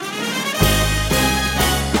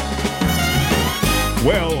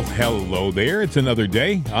hello there. It's another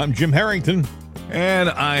day. I'm Jim Harrington.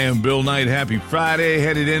 And I am Bill Knight. Happy Friday,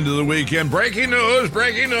 headed into the weekend. Breaking news.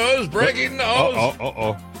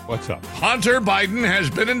 What's up? Hunter Biden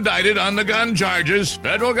has been indicted on the gun charges,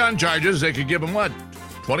 federal gun charges. They could give him,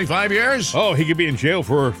 25 years? Oh, he could be in jail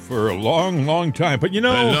for a long, long time. But a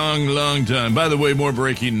long time. By the way, more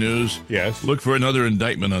breaking news. Yes. Look for another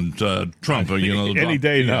indictment on Trump. Any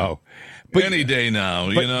day now. But, any day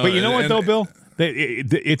now. But you know what, though, Bill?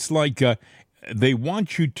 It's like they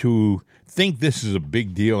want you to think this is a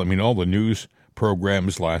big deal. I mean, all the news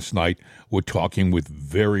programs last night were talking with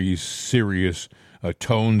very serious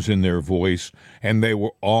tones in their voice, and they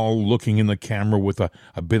were all looking in the camera with a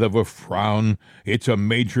bit of a frown. It's a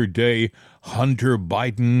major day. Hunter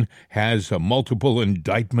Biden has multiple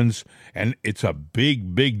indictments, and it's a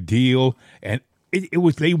big, big deal. And it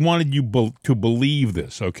was they wanted you to believe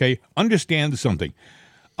this, okay? Understand something.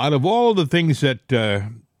 Out of all the things that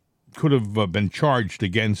could have been charged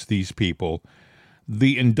against these people,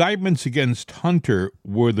 the indictments against Hunter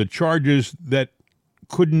were the charges that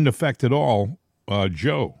couldn't affect at all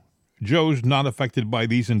Joe. Joe's not affected by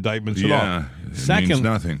these indictments at all. Yeah, it means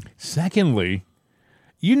nothing. Secondly,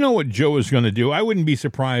 you know what Joe is going to do. I wouldn't be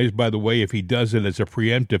surprised, by the way, if he does it as a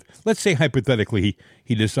preemptive. Let's say, hypothetically,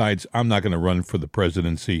 he decides, I'm not going to run for the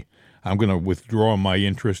presidency. I'm going to withdraw my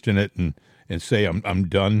interest in it and say I'm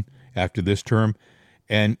done after this term.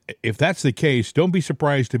 And if that's the case, don't be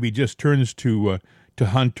surprised if he just turns to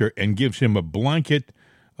Hunter and gives him a blanket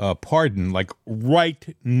pardon, like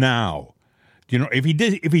right now. You know, if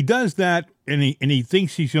he does that and he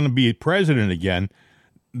thinks he's going to be president again,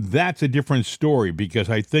 that's a different story. Because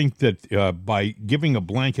I think that by giving a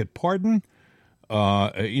blanket pardon,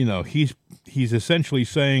 he's essentially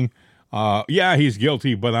saying, yeah, he's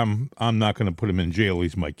guilty, but I'm not going to put him in jail.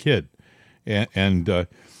 He's my kid.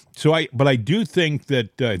 So I do think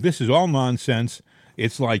that this is all nonsense.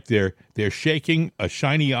 It's like they're shaking a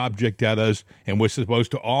shiny object at us, and we're supposed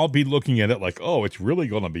to all be looking at it like, oh, it's really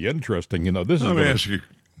going to be interesting. You know, this is. Let me ask you.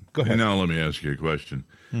 Go ahead. Now let me ask you a question.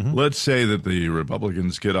 Mm-hmm. Let's say that the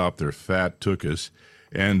Republicans get off their fat tuchus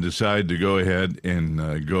and decide to go ahead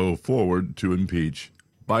and go forward to impeach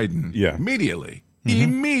Biden. Yeah. Immediately. Mm-hmm.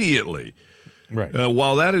 Immediately. Right.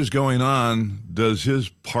 While that is going on, does his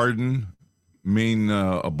pardon mean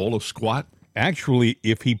a bowl of squat? Actually,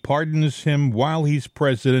 if he pardons him while he's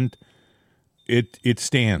president, it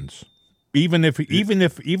stands. Even if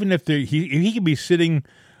he could be sitting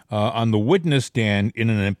on the witness stand in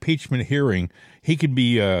an impeachment hearing, he could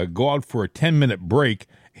be go out for a 10-minute break.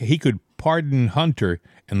 He could pardon Hunter,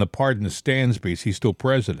 and the pardon stands because he's still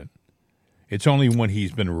president. It's only when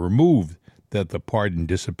he's been removed that the pardon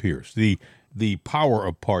disappears. The power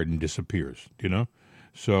of pardon disappears. You know,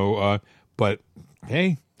 so but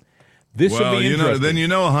hey. This will be interesting. Then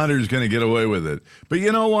Hunter's going to get away with it. But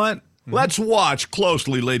you know what? Mm-hmm. Let's watch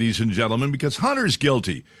closely, ladies and gentlemen, because Hunter's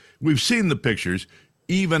guilty. We've seen the pictures.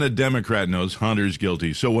 Even a Democrat knows Hunter's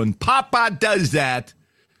guilty. So when Papa does that,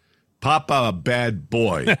 Papa a bad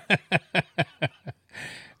boy.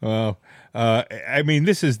 Well, I mean,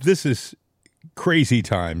 this is crazy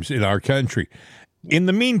times in our country. In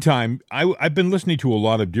the meantime, I've been listening to a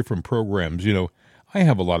lot of different programs, you know. I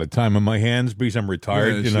have a lot of time on my hands because I'm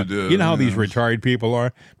retired. Yes, you know how these retired people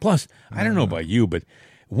are. Plus, I don't know about you, but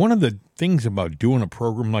one of the things about doing a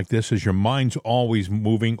program like this is your mind's always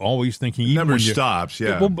moving, always thinking. It never stops,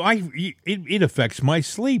 yeah. Well, it affects my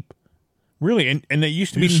sleep, really. And it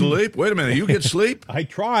used to be... You sleep? Wait a minute, you get sleep? I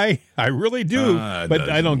try. I really do, but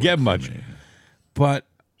I don't get much. But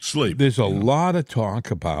sleep. There's a lot of talk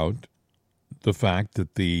about the fact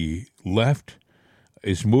that the left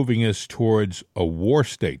is moving us towards a war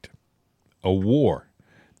state, a war.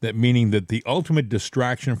 That meaning that the ultimate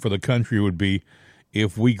distraction for the country would be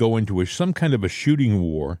if we go into some kind of a shooting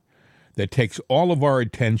war that takes all of our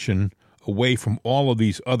attention away from all of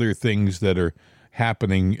these other things that are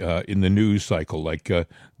happening in the news cycle, like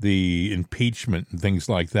the impeachment and things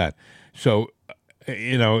like that. So,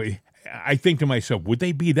 I think to myself, would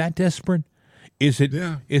they be that desperate? Is it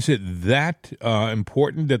that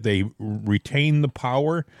important that they retain the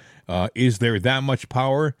power? Is there that much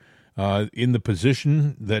power in the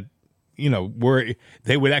position that, where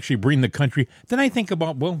they would actually bring the country? Then I think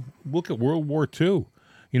about, well, look at World War II.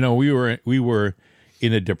 We were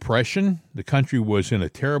in a depression. The country was in a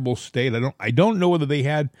terrible state. I don't know whether they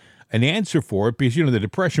had an answer for it because, the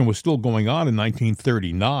depression was still going on in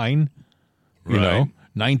 1939. Right.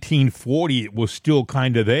 1940, it was still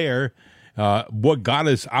kind of there. What got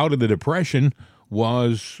us out of the Depression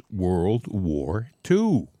was World War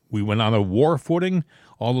II. We went on a war footing.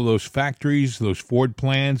 all of those factories, those Ford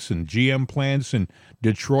plants and GM plants in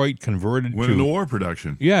Detroit converted Went into war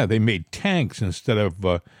production. Yeah, they made tanks instead of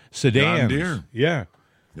sedans. John Deere. Yeah.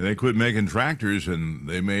 They quit making tractors, and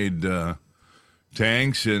they made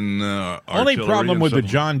tanks and Only artillery problem and with the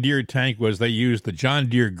stuff. John Deere tank was they used the John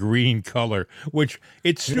Deere green color, which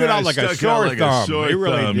it stood out like a stuck sore out like thumb. a sore It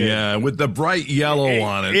really thumb, did. yeah, with the bright yellow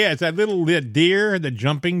on it. Yeah, it's that little deer, the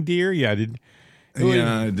jumping deer. Yeah,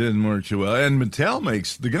 Yeah, it didn't work too well. And Mattel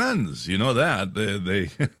makes the guns. You know that. They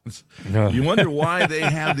you wonder why they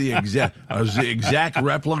have the exact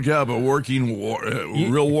replica of a working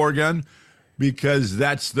real war gun? Because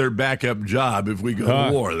that's their backup job if we go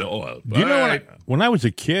to war. You know, when I was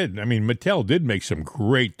a kid, I mean, Mattel did make some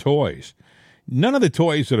great toys. None of the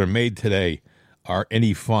toys that are made today are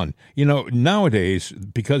any fun. You know, nowadays,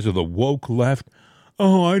 because of the woke left,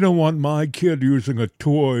 oh, I don't want my kid using a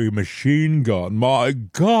toy machine gun. My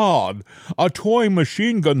God, a toy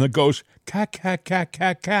machine gun that goes cack, cack, cack,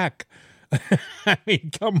 cack, cack. I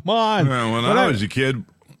mean, come on. Well, when I was a kid,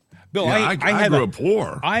 Bill, yeah, I grew up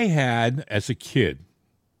poor. I had, as a kid,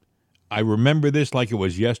 I remember this like it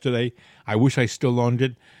was yesterday. I wish I still owned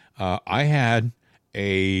it. I had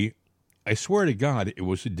I swear to God, it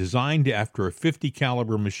was designed after a 50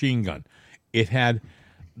 caliber machine gun. It had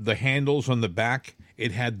the handles on the back.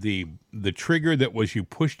 It had the trigger that was you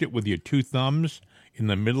pushed it with your two thumbs in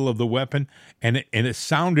the middle of the weapon, and it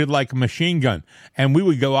sounded like a machine gun. And we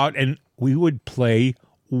would go out and we would play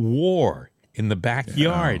war in the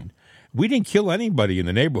backyard. Yeah. We didn't kill anybody in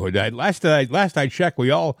the neighborhood. Last I checked,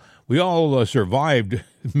 we all survived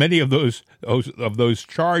many of those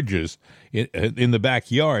charges in the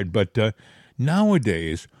backyard. But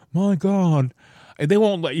nowadays, my God, they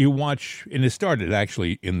won't let you watch. And it started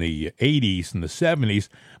actually in the 80s and the 70s.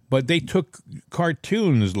 But they took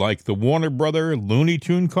cartoons like the Warner Brother Looney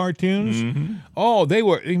Tune cartoons. Mm-hmm. Oh, they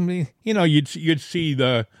were. You know, you'd see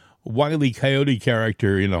the Wile E. Coyote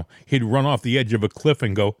character. You know, he'd run off the edge of a cliff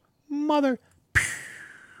and go, "Mother,"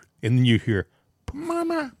 and then you hear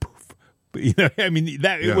 "Mama." You know, I mean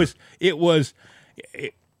that yeah. It was.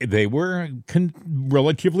 They were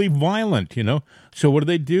relatively violent, you know. So what did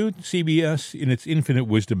they do? CBS, in its infinite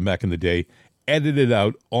wisdom back in the day, edited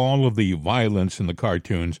out all of the violence in the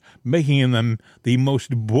cartoons, making them the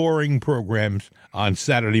most boring programs on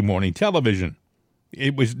Saturday morning television.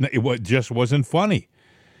 It just wasn't funny.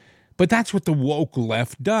 But that's what the woke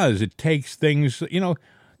left does. It takes things, you know.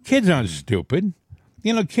 Kids aren't stupid.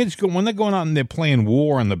 You know, kids when they're going out and they're playing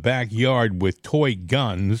war in the backyard with toy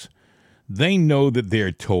guns, they know that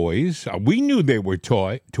they're toys. We knew they were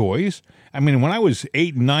toys. I mean, when I was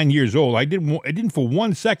 8 and 9 years old, I didn't for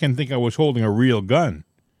 1 second think I was holding a real gun.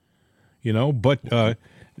 You know, but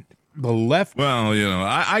the left. Well, you know,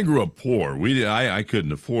 I grew up poor. I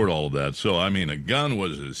couldn't afford all of that. So I mean, a gun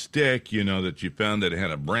was a stick, you know, that you found that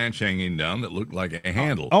had a branch hanging down that looked like a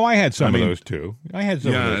handle. Oh, I had some of those too. I had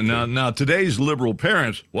some. Yeah. Of those too. Now today's liberal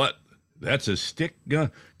parents, what? That's a stick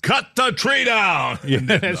gun. Cut the tree down. Yeah,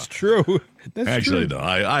 that's true. That's actually, true. No,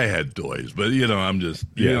 I had toys, but you know, I'm just,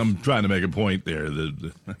 yes. I'm trying to make a point there.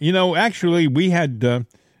 You know, actually, we had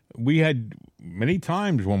many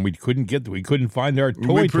times when we couldn't find our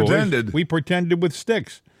toys. We pretended with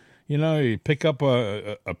sticks. You know, you pick up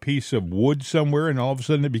a piece of wood somewhere, and all of a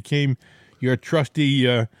sudden it became your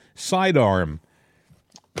trusty sidearm.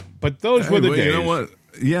 But those were the days. You know what?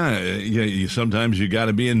 Yeah. Sometimes you got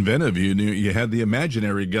to be inventive. You had the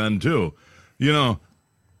imaginary gun too. You know,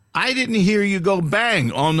 I didn't hear you go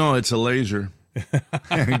bang. Oh no, it's a laser. Oh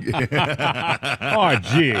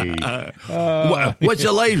gee, what's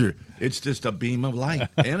a laser? It's just a beam of light,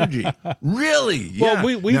 energy. Really? Yeah.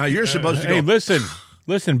 Well, now you're supposed to go. Hey,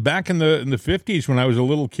 listen. Back in the 50s, when I was a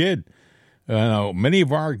little kid, many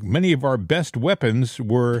of our best weapons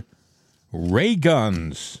were ray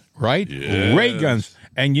guns. Right? Yes. Ray guns.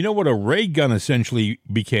 And you know what a ray gun essentially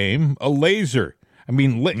became? A laser. I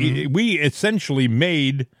mean, we essentially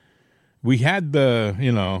we had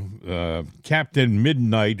the, Captain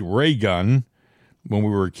Midnight ray gun when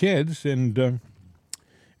we were kids. And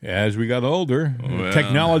as we got older,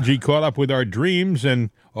 technology caught up with our dreams.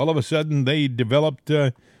 And all of a sudden they developed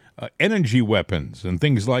energy weapons and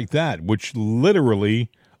things like that, which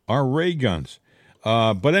literally are ray guns.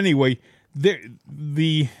 But anyway,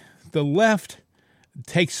 the left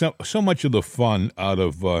takes so much of the fun out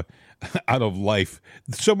of life,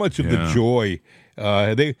 so much of the joy.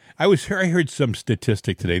 I heard some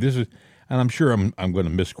statistic today. This is, and I'm sure I'm going to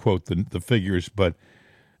misquote the figures, but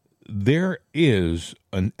there is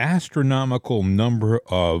an astronomical number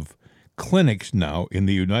of clinics now in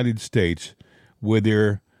the United States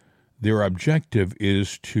where their objective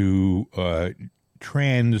is to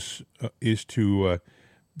change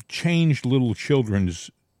little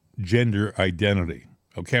children's gender identity.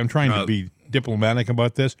 Okay, I'm trying to be diplomatic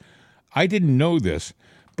about this. I didn't know this,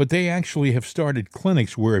 but they actually have started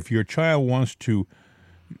clinics where if your child wants to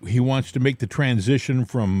make the transition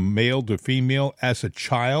from male to female as a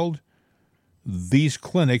child, these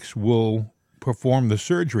clinics will perform the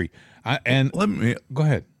surgery. Go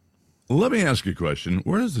ahead. Let me ask you a question.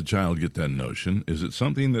 Where does the child get that notion? Is it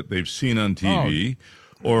something that they've seen on TV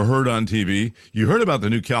or heard on TV? You heard about the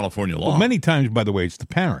new California law. Well, many times, by the way, it's the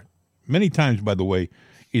parent. Many times, by the way,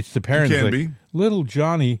 it's the parent. It can be. Little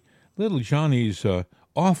Johnny's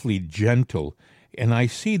awfully gentle, and I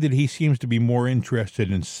see that he seems to be more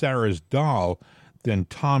interested in Sarah's doll than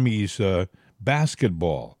Tommy's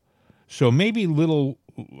basketball. So maybe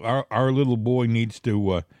our little boy needs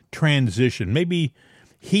to transition. Maybe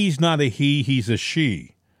he's not a he, he's a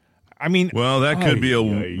she. I mean, well, that could be a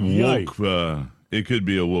woke. It could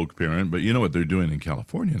be a woke parent, but you know what they're doing in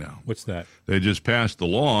California now? What's that? They just passed the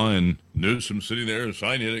law, and Newsom sitting there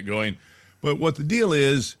signing it, going. But what the deal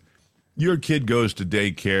is, your kid goes to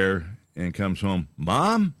daycare and comes home,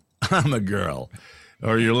 Mom, I'm a girl,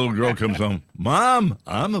 or your little girl comes home, Mom,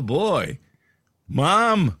 I'm a boy,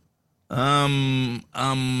 Mom, I'm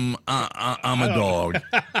a dog.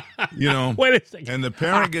 You know. Wait a second. And the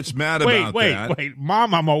parent gets mad about that. Wait,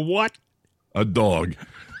 Mom, I'm a what? A dog.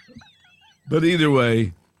 But either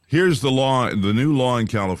way, here's the law, the new law in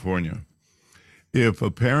California. If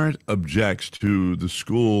a parent objects to the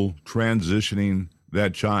school transitioning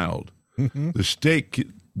that child, the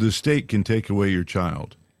state can take away your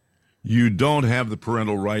child. You don't have the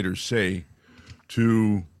parental right or say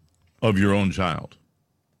of your own child.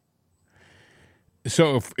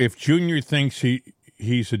 So if Junior thinks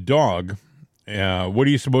he's a dog, what are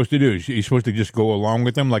you supposed to do? He's supposed to just go along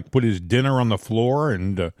with him, like put his dinner on the floor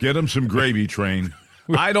and get him some gravy train.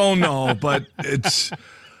 I don't know, but it's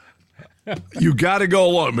you got to go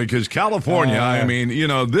along because California. I mean, you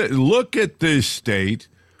know, look at this state.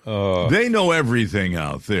 They know everything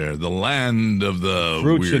out there. The land of the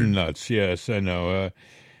fruits weird. And nuts. Yes, I know.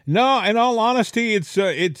 No, in all honesty, it's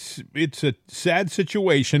a sad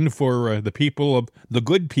situation for the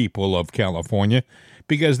good people of California,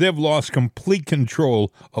 because they've lost complete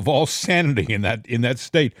control of all sanity in that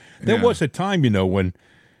state. There was a time,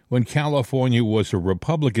 when California was a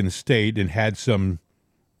Republican state and had some,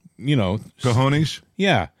 cojones.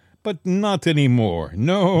 Yeah, but not anymore.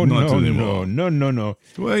 No.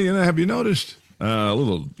 Well, have you noticed? A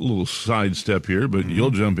little sidestep here, but you'll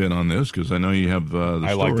jump in on this because I know you have the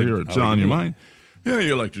story here. It's on your mind. Yeah,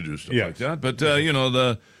 you like to do stuff like that. But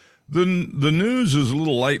the news is a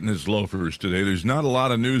little light in its loafers today. There's not a lot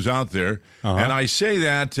of news out there, and I say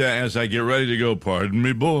that as I get ready to go. Pardon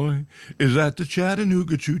me, boy. Is that the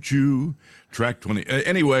Chattanooga Choo Choo track 20?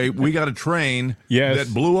 Anyway, we got a train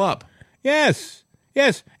that blew up. Yes,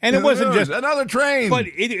 and it wasn't just another train, but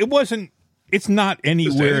it wasn't. It's not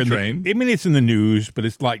anywhere. It's in the news, but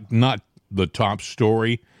it's like not the top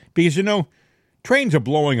story because, trains are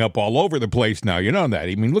blowing up all over the place now. You know that.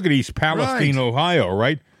 I mean, look at East Palestine, Ohio,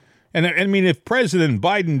 right? And I mean, if President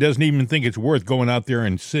Biden doesn't even think it's worth going out there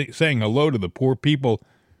and saying hello to the poor people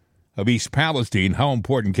of East Palestine, how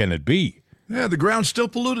important can it be? Yeah, the ground's still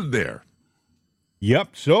polluted there.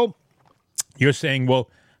 Yep. So you're saying, well,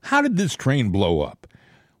 how did this train blow up?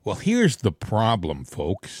 Well, here's the problem,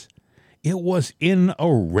 folks. It was in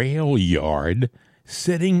a rail yard,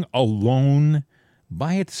 sitting alone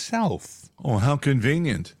by itself. Oh, how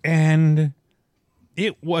convenient. And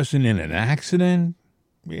it wasn't in an accident.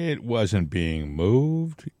 It wasn't being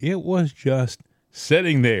moved. It was just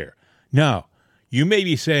sitting there. Now, you may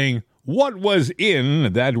be saying, what was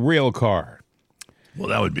in that rail car? Well,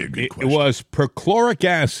 that would be a good question. It was perchloric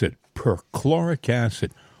acid. Perchloric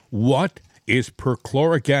acid. What is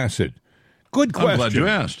perchloric acid? Good question. I'm glad you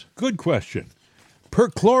asked. Good question.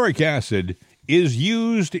 Perchloric acid is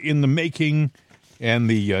used in the making and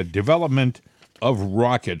the development of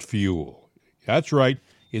rocket fuel. That's right.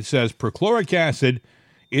 It says perchloric acid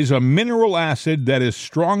is a mineral acid that is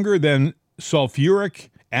stronger than sulfuric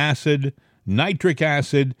acid, nitric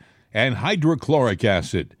acid, and hydrochloric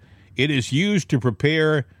acid. It is used to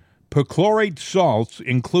prepare perchlorate salts,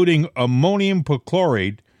 including ammonium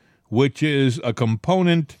perchlorate, which is a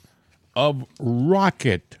component of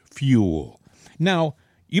rocket fuel. Now,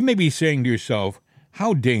 you may be saying to yourself,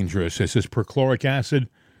 how dangerous is this perchloric acid?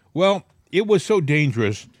 Well, it was so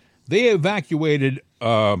dangerous, they evacuated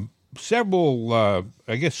several,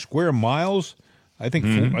 square miles. I think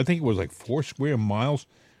it was like 4 square miles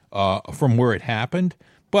from where it happened.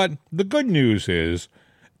 But the good news is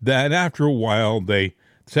that after a while, they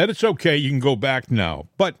said it's okay, you can go back now.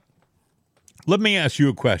 But let me ask you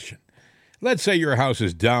a question. Let's say your house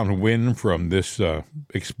is downwind from this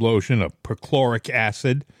explosion of perchloric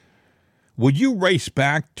acid. Would you race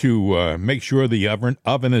back to make sure the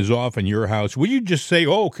oven is off in your house? Would you just say,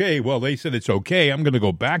 oh, okay, well, they said it's okay, I'm going to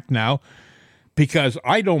go back now because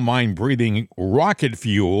I don't mind breathing rocket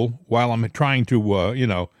fuel while I'm trying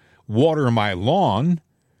to, water my lawn?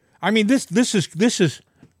 I mean, this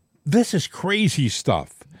is crazy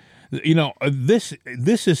stuff.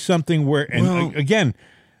 This is something where, again,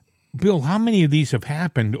 Bill, how many of these have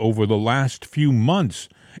happened over the last few months?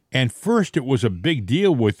 And first it was a big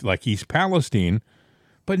deal with like East Palestine,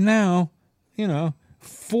 but now,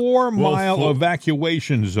 4-mile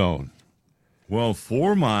evacuation zone. Well,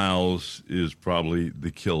 4 miles is probably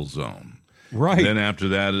the kill zone. Right. Then after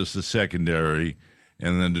that is the secondary,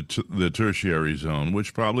 and then the tertiary zone,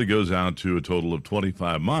 which probably goes out to a total of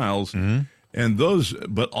 25 miles. Mm-hmm. And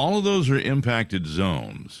but all of those are impacted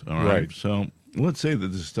zones. All right. So let's say that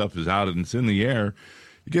this stuff is out and it's in the air.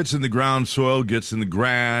 It gets in the ground soil, gets in the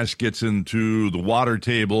grass, gets into the water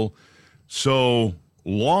table. So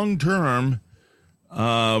long term,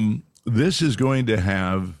 this is going to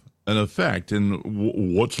have an effect. And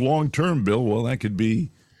what's long term, Bill? Well, that could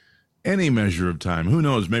be any measure of time. Who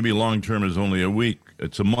knows? Maybe long term is only a week.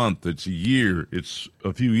 It's a month. It's a year. It's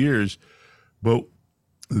a few years. But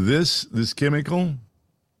this chemical,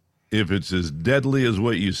 if it's as deadly as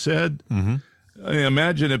what you said,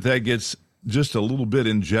 imagine if that gets just a little bit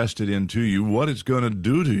ingested into you, what it's going to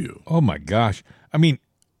do to you. Oh, my gosh. I mean,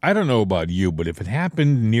 I don't know about you, but if it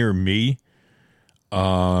happened near me,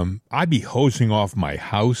 I'd be hosing off my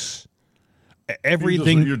house.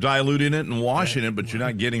 Everything. You're diluting it and washing it, but you're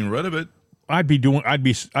not getting rid of it. I'd be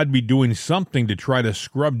doing something to try to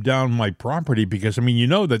scrub down my property because, I mean, you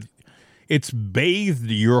know that it's bathed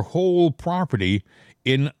your whole property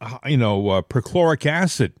in, perchloric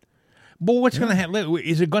acid. But what's going to happen?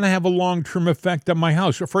 Is it going to have a long-term effect on my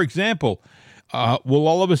house? For example, will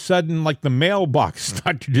all of a sudden, like the mailbox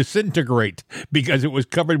start to disintegrate because it was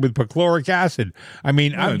covered with perchloric acid? I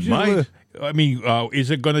mean,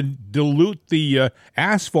 is it going to dilute the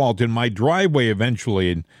asphalt in my driveway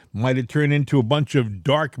eventually, and might it turn into a bunch of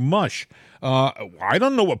dark mush? I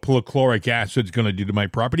don't know what perchloric acid is going to do to my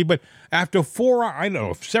property, but after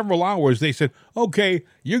several hours, they said, okay,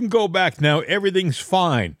 you can go back now. Everything's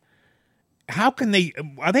fine. How can they?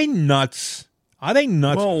 Are they nuts? Are they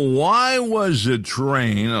nuts? Well, why was a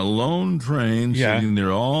lone train, sitting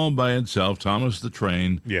there all by itself, Thomas the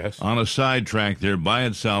Train, on a sidetrack there by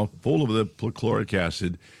itself, full of the perchloric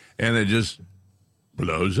acid, and it just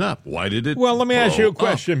blows up? Why did it? Well, let me ask you a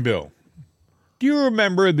question, Bill. Do you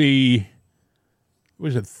remember 30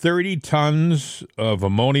 tons of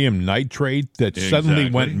ammonium nitrate that suddenly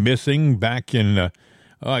went missing back in,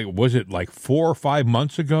 was it like 4 or 5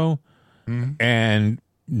 months ago? Mm-hmm. And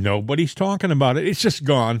nobody's talking about it. It's just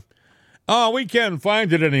gone. Oh, we can't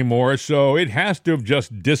find it anymore, so it has to have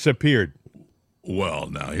just disappeared.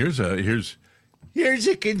 Well, now here's a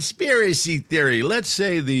conspiracy theory. Let's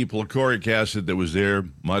say the perchloric acid that was there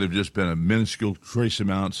might have just been a minuscule trace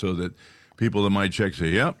amount, so that people that might check say,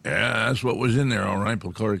 yeah, that's what was in there, all right,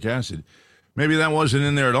 perchloric acid. Maybe that wasn't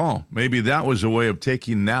in there at all. Maybe that was a way of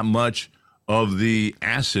taking that much of the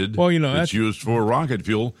acid that's used for rocket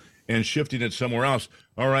fuel and shifting it somewhere else.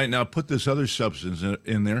 All right, now put this other substance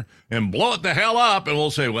in there and blow it the hell up, and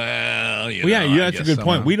we'll say, that's a good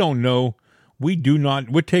point. We don't know. We do not.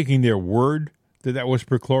 We're taking their word that was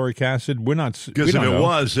perchloric acid. We're not. Because if it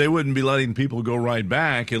was, they wouldn't be letting people go right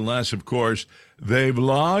back unless, of course, they've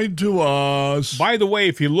lied to us. By the way,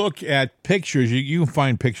 if you look at pictures, you can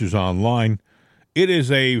find pictures online. It is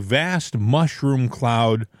a vast mushroom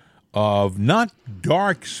cloud of not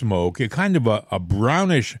dark smoke, a kind of a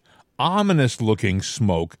brownish, ominous-looking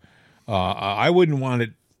smoke. I wouldn't want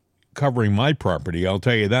it covering my property, I'll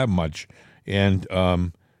tell you that much. And,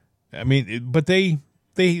 but they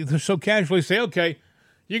so casually say, okay,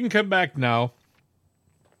 you can come back now.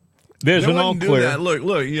 There's an all clear. Look,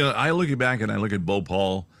 I look back and I look at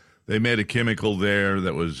Bhopal. They made a chemical there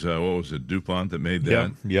that was, what was it, DuPont that made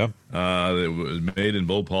that? Yeah. That was made in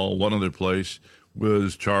Bhopal. One other place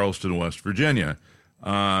was Charleston, West Virginia.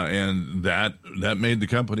 And that made the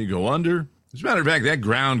company go under. As a matter of fact, that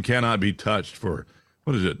ground cannot be touched for,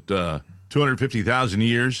 250,000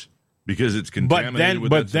 years because it's contaminated.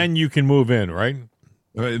 But then you can move in, right?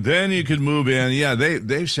 Then you can move in. Yeah,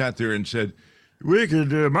 they sat there and said, we could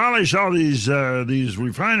demolish all these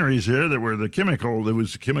refineries here that were the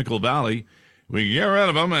Chemical Valley. We can get rid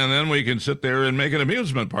of them, and then we can sit there and make an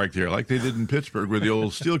amusement park there like they did in Pittsburgh with the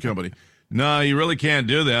old steel company. No, you really can't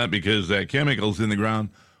do that because that chemical's in the ground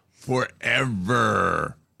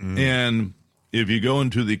forever. And if you go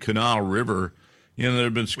into the Canal River, there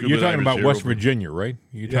have been scuba You're talking divers about here West over- Virginia, right?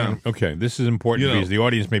 Okay, this is important because the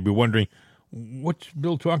audience may be wondering, what's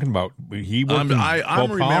Bill talking about? He worked in I'm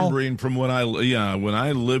Bhopal? remembering from when I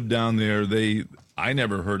lived down there, I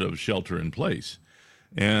never heard of shelter in place.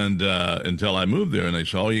 And until I moved there, and they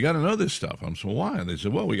said, "Oh, you got to know this stuff." I'm so why? And they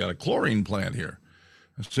said, "Well, we got a chlorine plant here."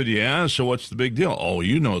 I said, "Yeah. So what's the big deal?" "Oh,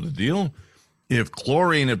 you know the deal. If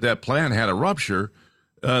that plant had a rupture,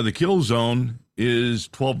 the kill zone is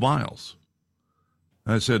 12 miles."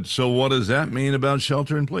 I said, "So what does that mean about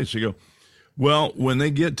shelter in place?" They go, "Well, when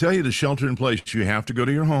they tell you to shelter in place, you have to go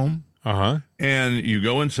to your home, and you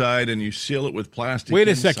go inside and you seal it with plastic." Wait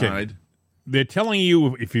a inside. second. They're telling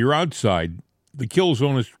you if you're outside, the kill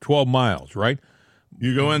zone is 12 miles, right?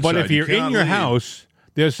 You go inside. But if you're in cannot your leave. house,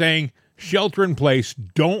 they're saying shelter in place,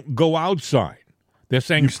 don't go outside. They're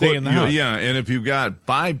saying stay in the house. Yeah, and if you've got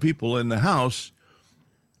 5 people in the house,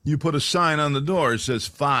 you put a sign on the door that says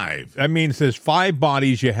 5. That means there's 5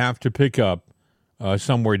 bodies you have to pick up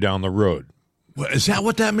somewhere down the road. Well, is that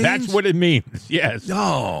what that means? That's what it means. Yes.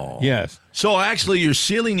 Oh. Yes. So actually, you're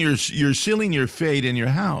sealing your fate in your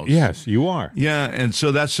house. Yes, you are. Yeah, and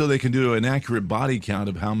so that's so they can do an accurate body count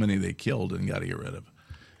of how many they killed and got to get rid of,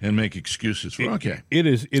 and make excuses for. It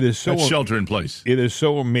is so That's shelter in place. It is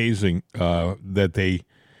so amazing that they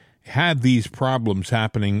had these problems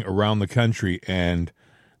happening around the country, and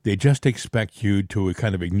they just expect you to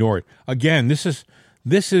kind of ignore it. Again, this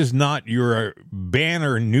is not your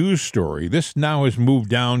banner news story. This now has moved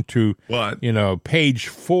down to What? Page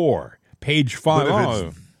 4, page 5.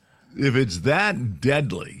 But if it's that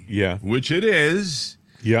deadly, which it is,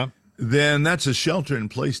 then that's a shelter in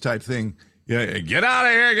place type thing. Yeah, get out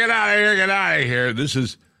of here, get out of here, get out of here. This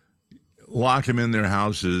is lock them in their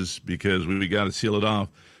houses because we got to seal it off.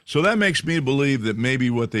 So that makes me believe that maybe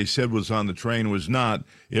what they said was on the train was not.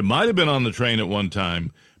 It might have been on the train at one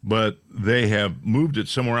time, but they have moved it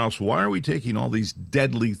somewhere else. Why are we taking all these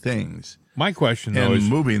deadly things? My question, though, and is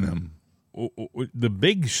moving them. The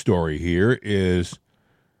big story here is,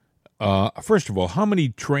 first of all, how many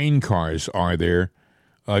train cars are there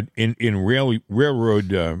in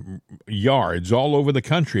railroad yards all over the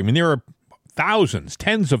country? I mean, there are thousands,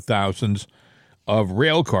 tens of thousands of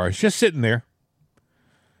rail cars just sitting there.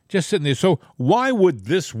 So why would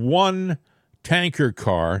this one tanker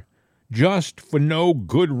car, just for no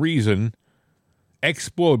good reason,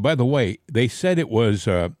 explode? By the way, they said it was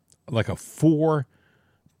like a 4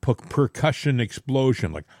 percussion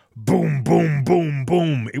explosion, like boom, boom, boom,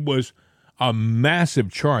 boom. It was a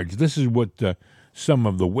massive charge. This is what some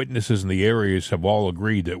of the witnesses in the areas have all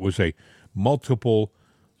agreed. It was a multiple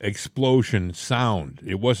explosion sound.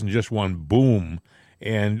 It wasn't just one boom.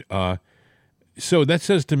 And so that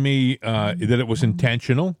says to me that it was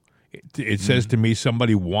intentional. It says to me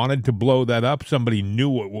somebody wanted to blow that up. Somebody knew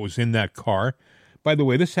what was in that car. By the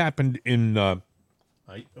way, this happened in.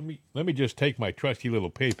 Let me just take my trusty little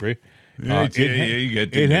paper.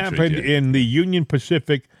 It happened in the Union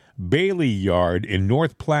Pacific Bailey Yard in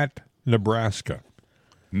North Platte, Nebraska.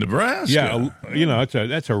 Nebraska? Yeah,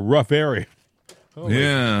 that's a rough area.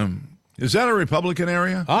 Yeah. Is that a Republican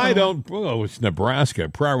area? I don't. Well, it's Nebraska.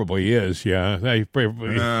 It probably is. Yeah, they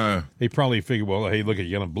probably figure, well, hey, look,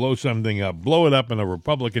 you're gonna blow something up, blow it up in a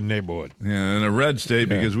Republican neighborhood. Yeah, in a red state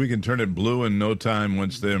because we can turn it blue in no time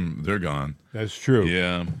once they're gone. That's true.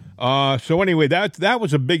 Yeah. So anyway, that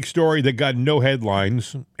was a big story that got no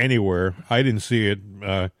headlines anywhere. I didn't see it.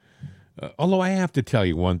 Although I have to tell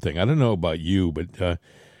you one thing. I don't know about you, but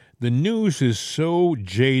the news is so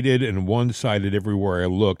jaded and one-sided everywhere I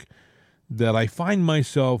look that I find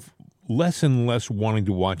myself less and less wanting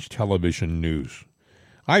to watch television news.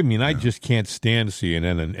 I mean, I just can't stand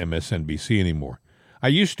CNN and MSNBC anymore. I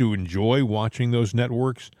used to enjoy watching those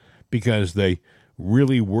networks because they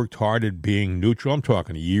really worked hard at being neutral. I'm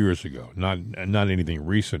talking years ago, not anything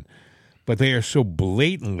recent. But they are so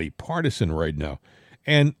blatantly partisan right now.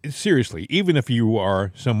 And seriously, even if you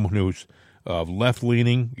are someone who's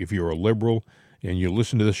left-leaning, if you're a liberal and you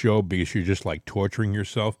listen to the show because you're just like torturing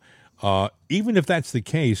yourself, even if that's the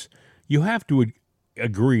case, you have to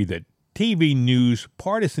agree that TV news,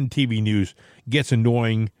 partisan TV news, gets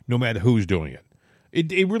annoying no matter who's doing it.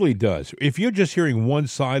 It really does. If you're just hearing one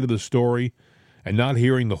side of the story and not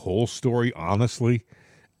hearing the whole story honestly,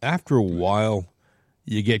 after a while,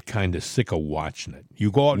 you get kind of sick of watching it. You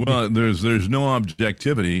go out. Well, there's no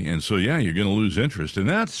objectivity, and so you're going to lose interest, and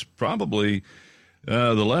that's probably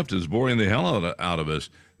the left is boring the hell out of us.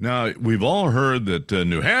 Now, we've all heard that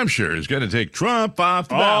New Hampshire is going to take Trump off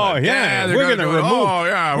the ballot. Oh, yeah. They're We're going to remove. Oh,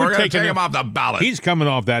 yeah, we're going to take him off the ballot. He's coming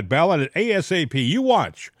off that ballot at ASAP. You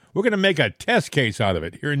watch. We're going to make a test case out of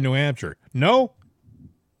it here in New Hampshire. No.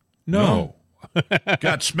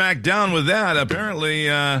 Got smacked down with that. Apparently,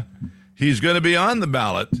 he's going to be on the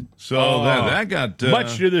ballot. So that got...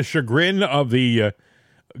 much to the chagrin of the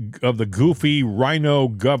goofy rhino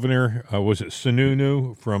governor, was it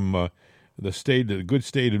Sununu from... the good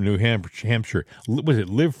state of New Hampshire. Was it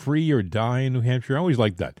live free or die in New Hampshire? I always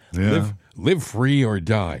like that. Yeah. Live free or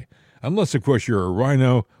die. Unless, of course, you're a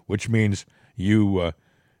rhino, which means you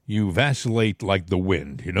vacillate like the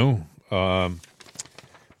wind, you know?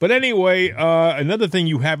 But anyway, another thing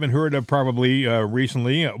you haven't heard of probably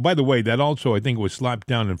recently, by the way, that also I think was slapped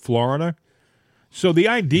down in Florida. So the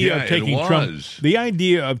idea of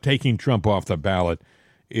taking Trump off the ballot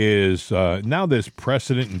is now there's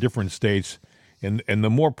precedent in different states, and the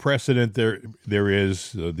more precedent there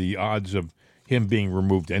is, the odds of him being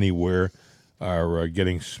removed anywhere are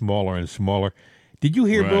getting smaller and smaller. Did you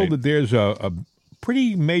hear, Bill, that there's a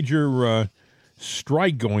pretty major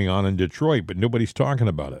strike going on in Detroit, but nobody's talking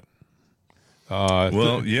about it?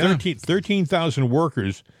 13,000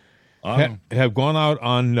 workers have gone out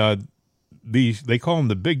on these, they call them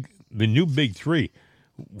the new big three,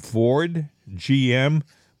 Ford, GM,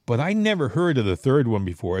 but I never heard of the third one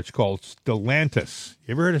before. It's called Stellantis.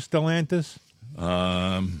 You ever heard of Stellantis?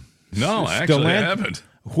 No, actually I haven't.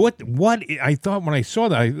 What? I thought when I saw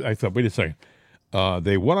that, I thought, wait a second.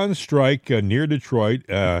 They went on strike near Detroit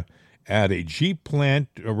at a Jeep plant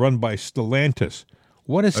run by Stellantis.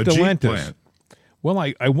 What is Stellantis? Jeep plant. Well,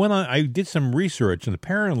 I did some research, and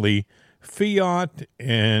apparently Fiat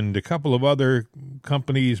and a couple of other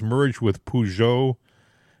companies merged with Peugeot.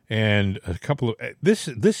 And a couple of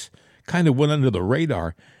this kind of went under the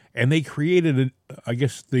radar, and they created, I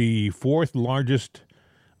guess, the fourth largest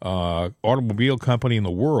automobile company in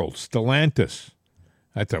the world, Stellantis.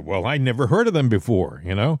 I thought, well, I never heard of them before,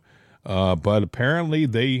 you know, but apparently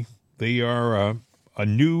they are a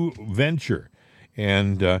new venture,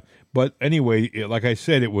 and but anyway, like I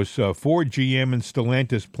said, it was Ford, GM, and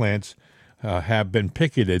Stellantis plants have been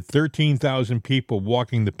picketed. 13,000 people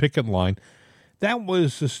walking the picket line. That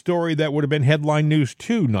was a story that would have been headline news,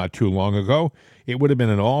 too, not too long ago. It would have been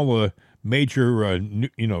in all the major,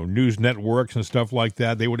 news networks and stuff like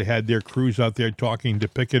that. They would have had their crews out there talking to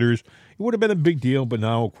picketers. It would have been a big deal, but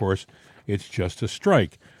now, of course, it's just a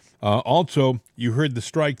strike. Also, you heard the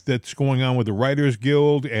strike that's going on with the Writers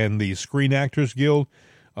Guild and the Screen Actors Guild.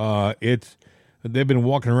 They've been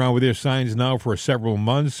walking around with their signs now for several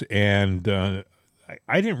months, and I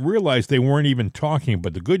didn't realize they weren't even talking,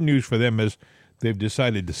 but the good news for them is they've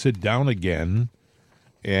decided to sit down again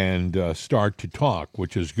and start to talk,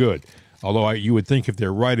 which is good. Although you would think if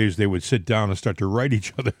they're writers, they would sit down and start to write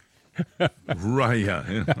each other. Right,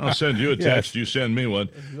 yeah. I'll send you a text. Yes. You send me one.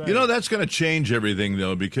 Right. You know, that's going to change everything,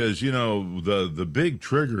 though, because, you know, the big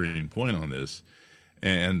triggering point on this,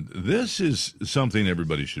 and this is something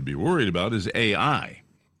everybody should be worried about, is AI.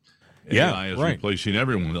 AI is replacing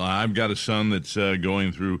everyone. I've got a son that's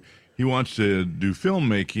going through... He wants to do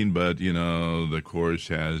filmmaking, but, you know, the course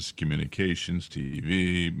has communications,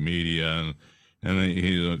 TV, media, and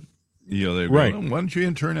they go, why don't you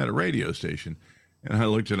intern at a radio station? And I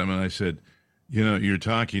looked at him and I said, you know, you're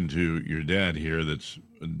talking to your dad here that's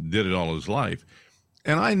did it all his life.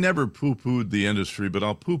 And I never poo-pooed the industry, but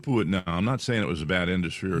I'll poo-poo it now. I'm not saying it was a bad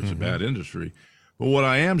industry or it's a bad industry. But what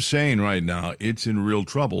I am saying right now, it's in real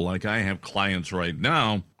trouble. Like I have clients right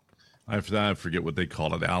now, I forget what they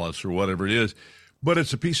call it, Alice or whatever it is, but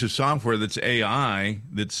it's a piece of software that's AI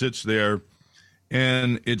that sits there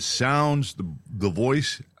and it sounds the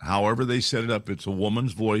voice, however they set it up. It's a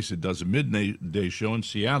woman's voice. It does a midday show in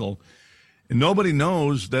Seattle, and nobody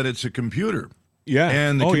knows that it's a computer. Yeah,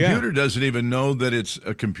 and the computer doesn't even know that it's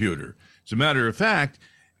a computer. As a matter of fact,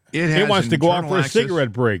 it wants to go out for a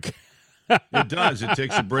cigarette break. It does. It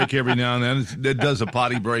takes a break every now and then. It does a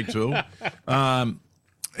potty break too.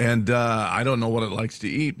 And I don't know what it likes to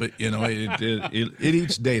eat, but, you know, it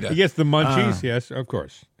eats data. It gets the munchies, yes, of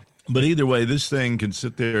course. But either way, this thing can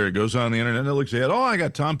sit there. It goes on the internet, and it looks ahead. Oh, I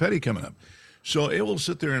got Tom Petty coming up. So it will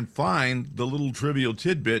sit there and find the little trivial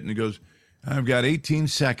tidbit, and it goes, I've got 18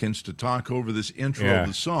 seconds to talk over this intro of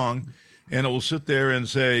the song. And it will sit there and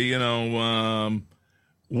say, you know,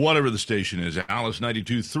 whatever the station is, Alice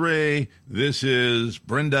 92.3, this is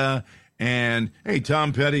Brenda, and, hey,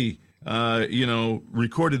 Tom Petty,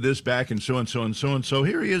 recorded this back in so-and-so and so-and-so.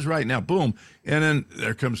 Here he is right now. Boom. And then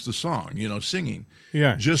there comes the song, singing.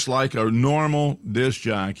 Yeah. Just like a normal disc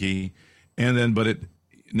jockey. And then, but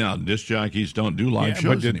Now, disc jockeys don't do live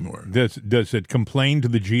shows anymore. Does it complain to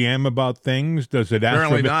the GM about things? Does it ask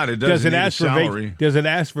Apparently for not. It doesn't need a salary. Does it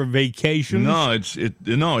ask for vacations?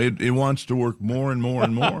 No, it wants to work more and more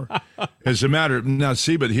and more. As a matter of, now,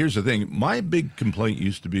 see, but here's the thing. My big complaint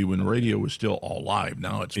used to be when radio was still all live.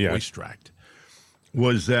 Now it's voice tracked.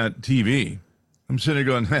 Was that TV? I'm sitting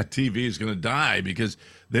there going, that TV is going to die, because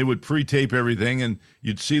they would pre-tape everything, and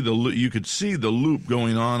you could see the loop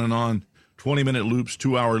going on and on. 20-minute loops,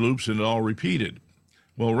 2-hour loops, and it all repeated.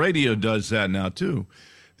 Well, radio does that now, too.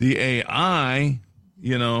 The AI,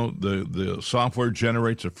 the software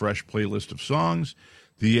generates a fresh playlist of songs.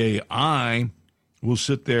 The AI will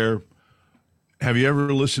sit there. Have you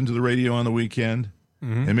ever listened to the radio on the weekend?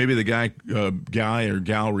 Mm-hmm. And maybe the guy or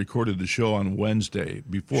gal recorded the show on Wednesday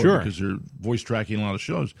before, because they're voice tracking a lot of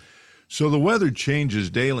shows. So the weather changes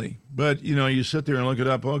daily, but, you sit there and look it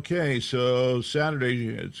up. Okay, so Saturday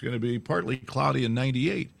it's going to be partly cloudy and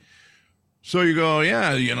 98. So you go,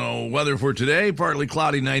 weather for today, partly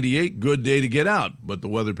cloudy, 98, good day to get out. But the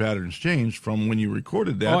weather patterns changed from when you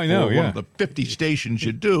recorded that one of the 50 stations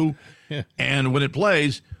you do, and when it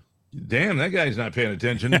plays, damn, that guy's not paying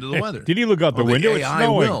attention to the weather. Did he look out the window? The AI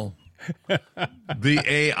will. The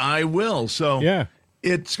AI will. So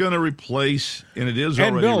it's going to replace, and it is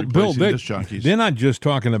already replacing disc jockeys. They're not just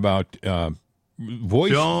talking about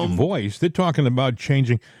voice. They're talking about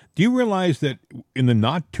changing. Do you realize that in the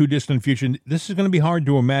not-too-distant future, this is going to be hard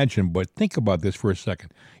to imagine, but think about this for a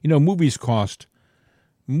second. Movies cost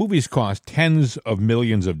tens of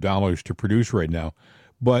millions of dollars to produce right now,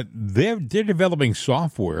 but they're developing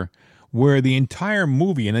software where an entire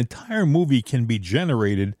movie can be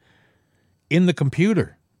generated in the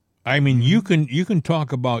computer. I mean, you can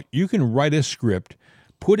write a script,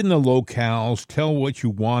 put in the locales, tell what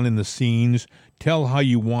you want in the scenes, tell how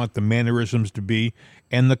you want the mannerisms to be,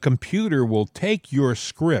 and the computer will take your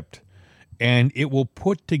script and it will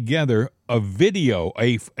put together a video,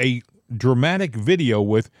 a dramatic video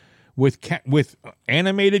with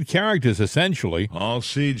animated characters, essentially. All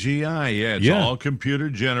CGI, it's all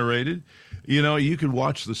computer generated. You could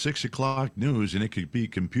watch the 6 o'clock news, and it could be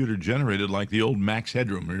computer generated, like the old Max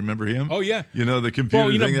Headroom. Remember him? Oh, yeah. The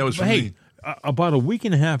computer thing that was from about a week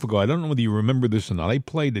and a half ago, I don't know whether you remember this or not, I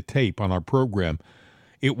played a tape on our program.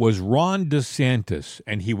 It was Ron DeSantis,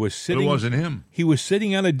 and he was sitting... It wasn't him. He was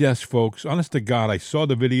sitting at a desk, folks. Honest to God, I saw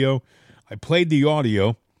the video. I played the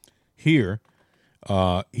audio here.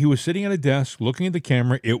 He was sitting at a desk, looking at the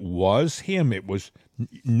camera. It was him. It was...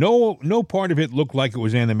 No part of it looked like it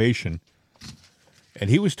was animation. And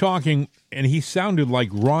he was talking, and he sounded like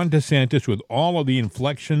Ron DeSantis with all of the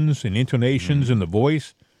inflections and intonations in the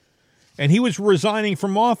voice. And he was resigning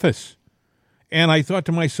from office. And I thought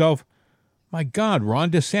to myself, my God, Ron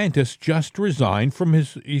DeSantis just resigned from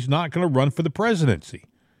he's not going to run for the presidency.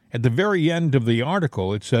 At the very end of the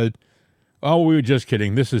article, it said, oh, we were just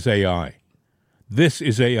kidding. This is AI. This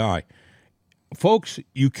is AI. Folks,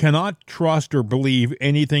 you cannot trust or believe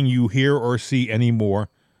anything you hear or see anymore,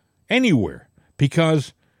 anywhere.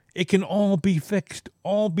 Because it can all be fixed,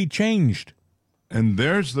 all be changed. And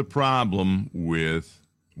there's the problem with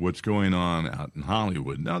what's going on out in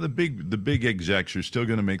Hollywood. Now, the big execs are still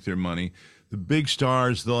going to make their money. The big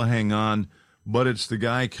stars, they'll hang on. But it's the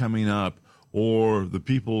guy coming up or the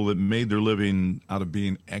people that made their living out of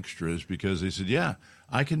being extras because they said, yeah,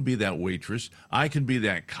 I can be that waitress. I can be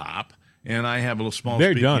that cop. And I have a little small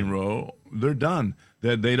speaking role. They're done.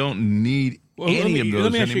 That they don't need any of those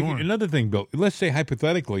let me ask anymore. You another thing, Bill. Let's say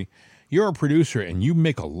hypothetically, you're a producer and you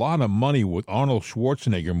make a lot of money with Arnold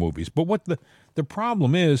Schwarzenegger movies. But what the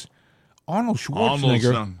problem is, Arnold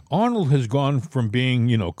Schwarzenegger, Arnold has gone from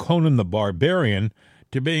being, Conan the Barbarian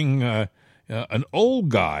to being an old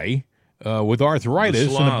guy with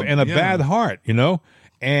arthritis and a bad heart,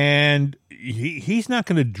 and he's not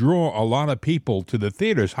going to draw a lot of people to the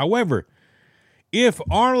theaters. However, if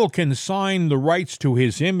Arnold can sign the rights to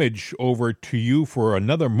his image over to you for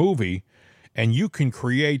another movie, and you can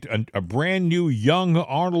create a brand new young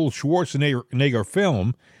Arnold Schwarzenegger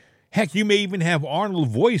film, heck, you may even have Arnold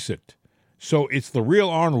voice it. So it's the real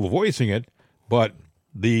Arnold voicing it, but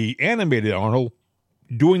the animated Arnold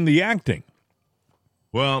doing the acting.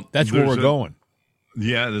 Well, that's where we're going.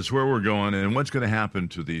 Yeah, that's where we're going. And what's going to happen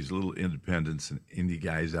to these little independents and indie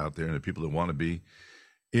guys out there and the people that want to be?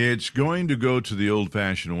 It's going to go to the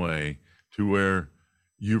old-fashioned way to where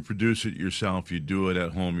you produce it yourself, you do it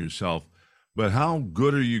at home yourself. But how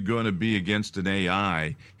good are you going to be against an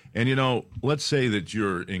AI? And, let's say that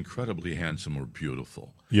you're incredibly handsome or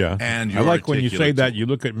beautiful. Yeah. And I you're like when you say articulate that, you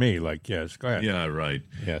look at me like, yes, go ahead. Yeah, right.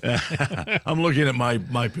 Yes. I'm looking at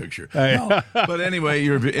my picture. No, but anyway,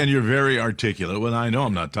 you're very articulate. Well, I know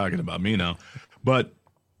I'm not talking about me now. But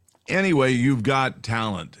anyway, you've got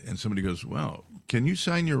talent. And somebody goes, well, can you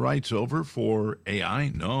sign your rights over for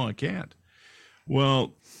AI? No, I can't.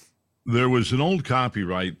 Well, there was an old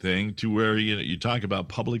copyright thing to where you talk about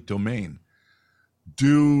public domain.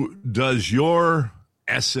 Does your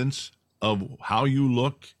essence of how you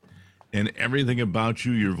look and everything about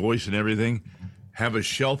you, your voice and everything, have a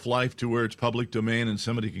shelf life to where it's public domain and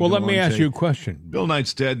somebody can Well, let me ask you a question. Bill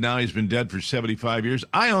Knight's dead now. He's been dead for 75 years.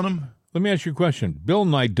 I own him. Let me ask you a question. Bill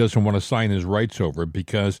Knight doesn't want to sign his rights over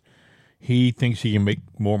because he thinks he can make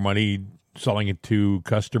more money selling it to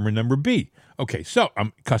customer number B. Okay, so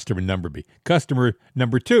customer number B. Customer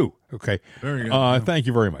number 2. Okay. Very good. Thank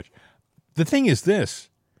you very much. The thing is this.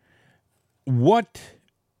 What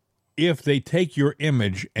if they take your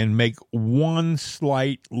image and make one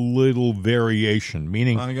slight little variation?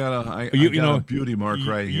 Meaning, I got a beauty mark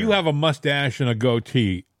right here. You have a mustache and a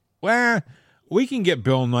goatee. Well, we can get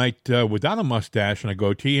Bill Knight without a mustache and a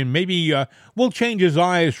goatee, and maybe we'll change his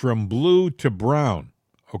eyes from blue to brown,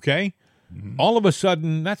 okay? Mm-hmm. All of a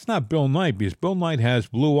sudden, that's not Bill Knight, because Bill Knight has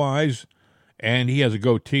blue eyes, and he has a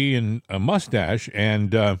goatee and a mustache,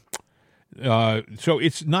 and so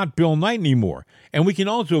it's not Bill Knight anymore. And we can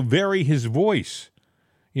also vary his voice.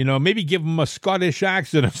 Maybe give him a Scottish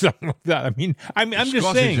accent or something like that. I mean, I'm just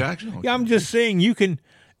saying. Accent? Okay. Yeah, I'm just saying you can.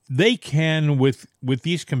 They can with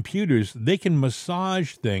these computers. They can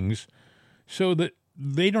massage things so that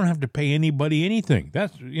they don't have to pay anybody anything.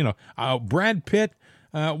 That's Brad Pitt.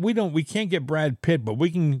 We can't get Brad Pitt, but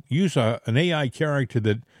we can use an AI character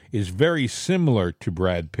that is very similar to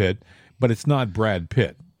Brad Pitt, but it's not Brad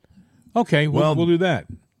Pitt. Okay, we'll do that.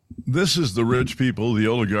 This is the rich people, the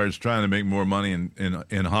oligarchs, trying to make more money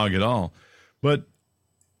and hog it all. But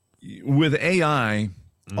with AI,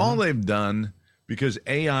 all they've done, because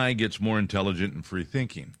AI gets more intelligent and free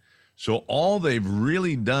thinking, so all they've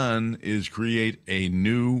really done is create a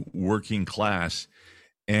new working class,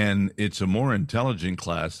 and it's a more intelligent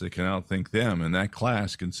class that can outthink them, and that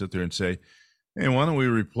class can sit there and say, hey, why don't we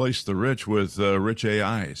replace the rich with rich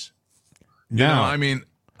AIs?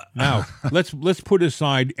 Now, let's put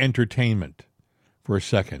aside entertainment for a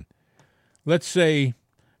second. Let's say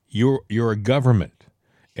you're a government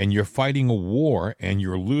and you're fighting a war and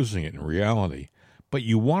you're losing it in reality, but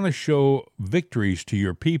you want to show victories to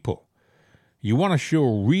your people. You want to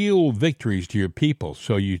show real victories to your people.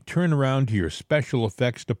 So you turn around to your special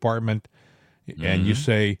effects department and you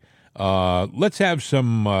say, let's have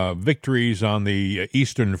some victories on the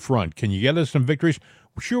Eastern Front. Can you get us some victories?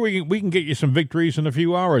 Sure, we can get you some victories in a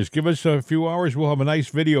few hours. Give us a few hours. We'll have a nice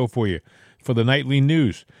video for you for the nightly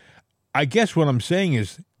news. I guess what I'm saying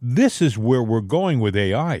is this is where we're going with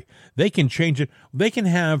AI. They can change it. They can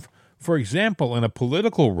have, for example, in a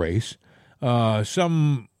political race,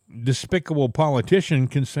 some despicable politician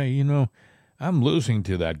can say, I'm losing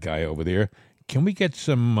to that guy over there. Can we get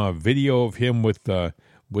some video of him with a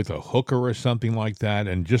hooker or something like that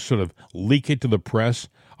and just sort of leak it to the press?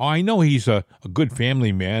 Oh, I know he's a good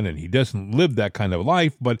family man and he doesn't live that kind of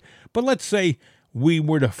life, but let's say we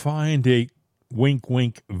were to find a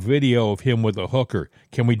wink video of him with a hooker.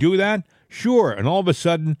 Can we do that? Sure. And all of a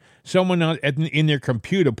sudden, someone in their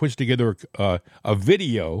computer puts together a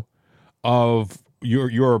video of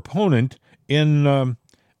your opponent in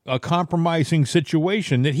a compromising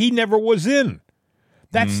situation that he never was in.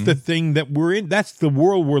 That's the thing that we're in. That's the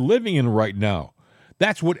world we're living in right now.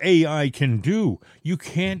 That's what AI can do. You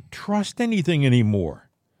can't trust anything anymore.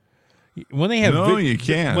 When they have you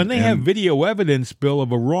can't. When they have video evidence, Bill,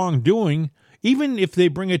 of a wrongdoing, even if they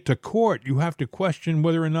bring it to court, you have to question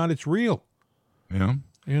whether or not it's real. Yeah.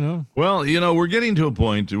 Well, we're getting to a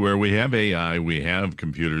point to where we have AI, we have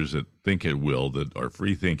computers that think at will, that are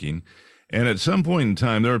free thinking. And at some point in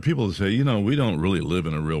time, there are people that say, we don't really live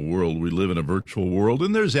in a real world. We live in a virtual world.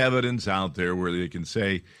 And there's evidence out there where they can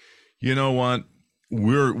say, you know what?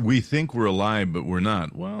 We think we're alive, but we're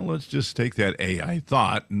not. Well, let's just take that AI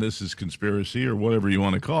thought, and this is conspiracy or whatever you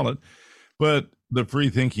want to call it. But the free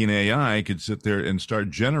thinking AI could sit there and start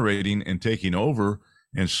generating and taking over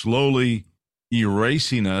and slowly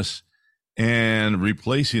erasing us and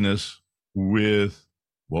replacing us with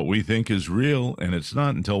what we think is real, and it's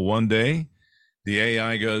not, until one day the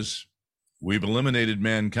AI goes, we've eliminated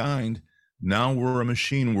mankind. Now we're a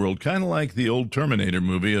machine world, kind of like the old Terminator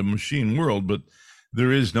movie, a machine world, but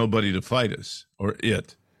there is nobody to fight us or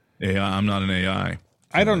it. AI, I'm not an AI.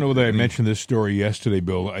 I don't know that I mentioned this story yesterday,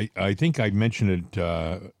 Bill. I think I mentioned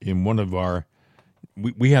it in one of our.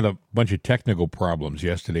 We had a bunch of technical problems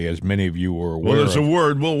yesterday, as many of you were aware. Well, there's of. a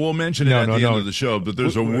word. We'll mention it at the end of the show, but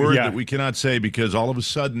there's a word that we cannot say because all of a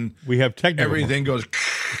sudden we have technical. Everything goes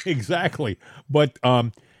exactly. But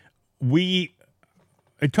I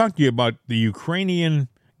talked to you about the Ukrainian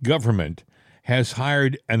government has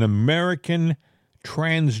hired an American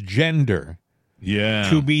transgender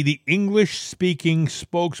to be the English-speaking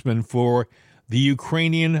spokesman for the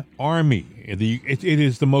Ukrainian army. It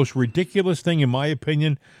is the most ridiculous thing, in my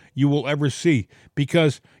opinion, you will ever see,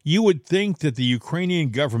 because you would think that the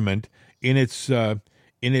Ukrainian government, in its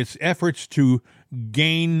efforts to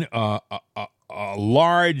gain a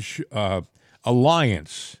large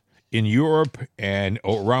alliance in Europe and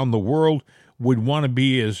around the world, would want to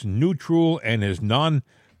be as neutral and as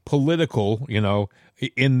non-political,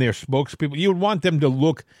 in their spokespeople. You would want them to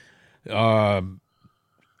look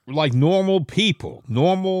like normal people,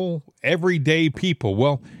 normal, everyday people.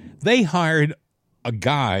 Well, they hired a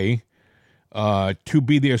guy to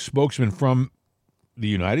be their spokesman from the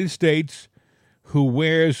United States who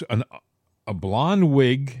wears a blonde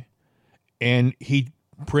wig, and he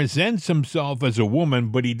presents himself as a woman,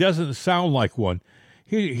 but he doesn't sound like one.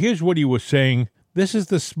 Here's what he was saying. This is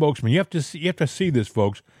the spokesman. You have to see this,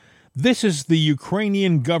 folks. This is the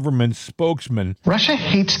Ukrainian government spokesman. Russia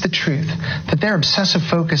hates the truth that their obsessive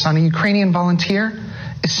focus on a Ukrainian volunteer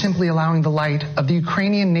is simply allowing the light of the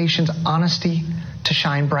Ukrainian nation's honesty to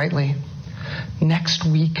shine brightly. Next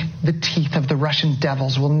week, the teeth of the Russian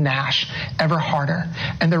devils will gnash ever harder,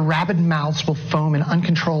 and their rabid mouths will foam in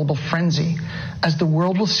uncontrollable frenzy as the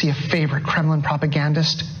world will see a favorite Kremlin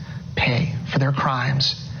propagandist pay for their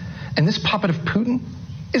crimes. And this puppet of Putin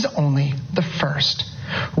is only the first.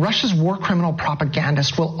 Russia's war criminal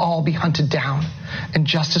propagandists will all be hunted down, and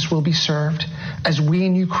justice will be served as we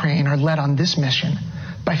in Ukraine are led on this mission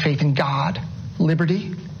by faith in God,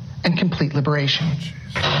 liberty, and complete liberation.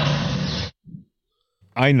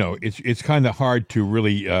 I know it's kind of hard to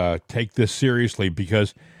really take this seriously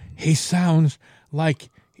because he sounds like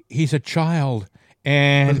he's a child,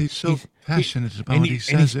 and but he's so passionate about what he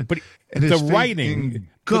says. But the writing,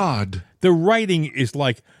 the writing is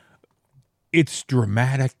like, it's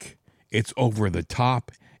dramatic. It's over the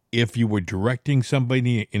top. If you were directing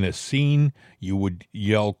somebody in a scene, you would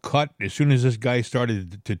yell "cut" as soon as this guy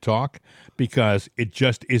started to talk, because it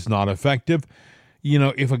just is not effective.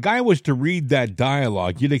 If a guy was to read that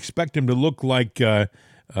dialogue, you'd expect him to look like to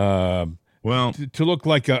look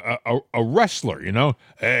like a wrestler.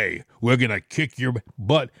 Hey, we're gonna kick your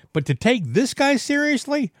butt. But to take this guy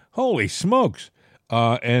seriously, holy smokes!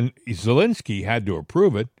 And Zelensky had to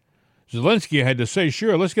approve it. Zelensky had to say,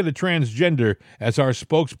 sure, let's get a transgender as our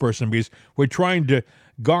spokesperson because we're trying to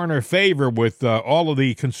garner favor with all of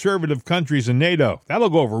the conservative countries in NATO. That'll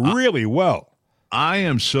go over really well. I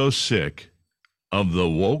am so sick of the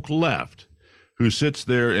woke left who sits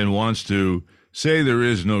there and wants to say there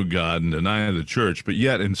is no God and deny the church, but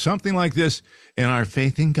yet in something like this, in our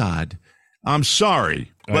faith in God, I'm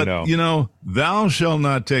sorry, but thou shalt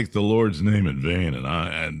not take the Lord's name in vain,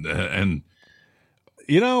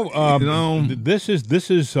 this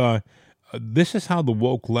is how the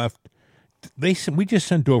woke left. We just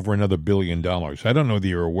sent over another $1 billion. I don't know that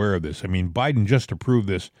you're aware of this. I mean, Biden just approved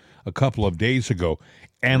this a couple of days ago,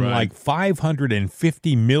 and like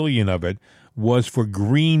 $550 million of it was for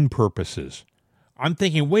green purposes. I'm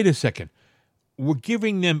thinking, wait a second, we're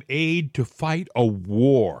giving them aid to fight a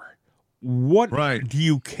war. What do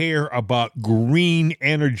you care about green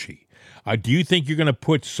energy? Do you think you're going to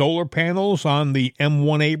put solar panels on the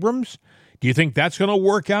M1 Abrams? Do you think that's going to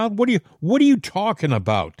work out? What are you talking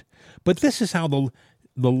about? But this is how the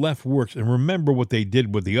left works. And remember what they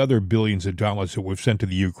did with the other billions of dollars that we've sent to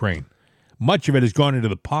the Ukraine. Much of it has gone into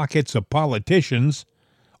the pockets of politicians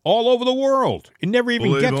all over the world. It never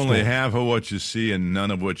even gets to only them. half of what you see and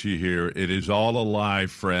none of what you hear. It is all a lie,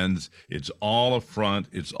 friends. It's all a front.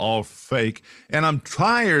 It's all fake. And I'm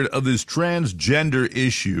tired of this transgender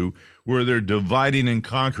issue where they're dividing and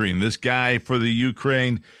conquering. This guy for the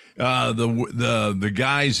Ukraine, the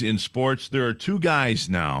guys in sports. There are two guys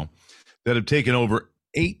now that have taken over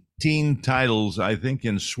 18 titles, I think,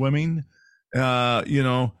 in swimming,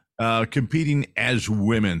 competing as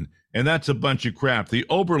women. And that's a bunch of crap. The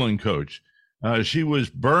Oberlin coach, she was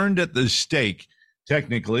burned at the stake,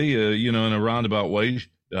 technically, in a roundabout way.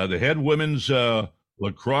 The head women's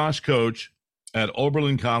lacrosse coach at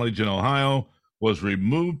Oberlin College in Ohio was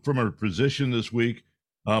removed from her position this week,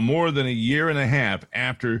 more than a year and a half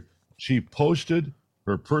after she posted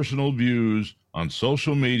her personal views on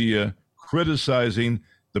social media criticizing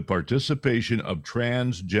the participation of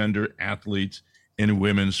transgender athletes in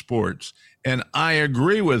women's sports. And I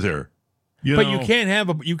agree with her. But you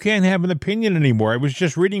can't have an opinion anymore. I was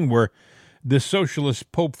just reading where the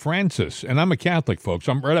socialist Pope Francis, and I'm a Catholic, folks.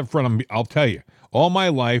 I'm right up front. I'll tell you, all my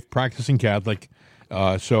life practicing Catholic.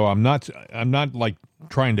 So I'm not like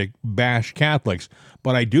trying to bash Catholics,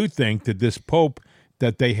 but I do think that this Pope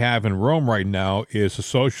that they have in Rome right now is a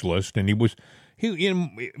socialist, and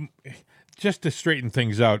just to straighten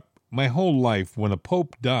things out. My whole life, when a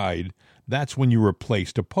Pope died, that's when you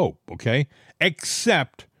replaced a Pope. Okay,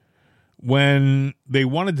 except when they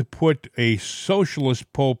wanted to put a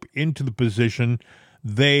socialist Pope into the position,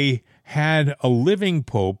 they had a living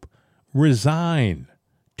Pope resign.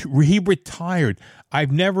 He retired.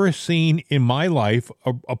 I've never seen in my life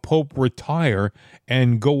a Pope retire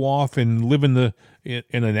and go off and live in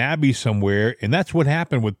an abbey somewhere, and that's what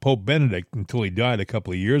happened with Pope Benedict until he died a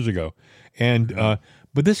couple of years ago. And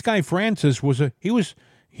but this guy Francis was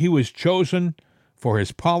chosen for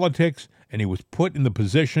his politics, and he was put in the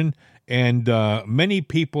position. And many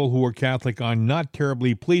people who are Catholic are not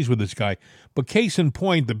terribly pleased with this guy. But case in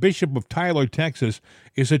point, the Bishop of Tyler, Texas,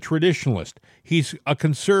 is a traditionalist. He's a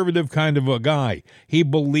conservative kind of a guy. He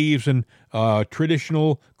believes in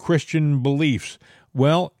traditional Christian beliefs.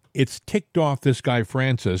 Well, it's ticked off this guy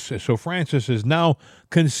Francis. So Francis is now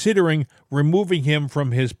considering removing him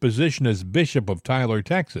from his position as Bishop of Tyler,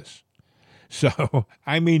 Texas. So,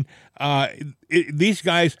 I mean, these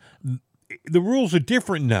guys, the rules are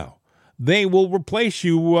different now. They will replace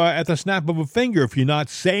you at the snap of a finger if you're not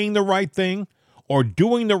saying the right thing or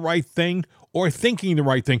doing the right thing or thinking the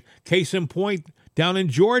right thing. Case in point, down in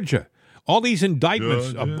Georgia, all these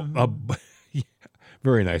indictments.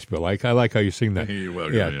 Very nice, Bill. I like how you sing that. You're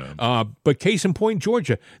welcome, yeah. But case in point,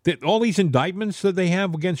 Georgia, that all these indictments that they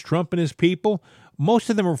have against Trump and his people,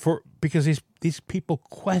 most of them are because these people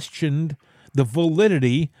questioned the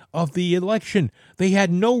validity of the election. They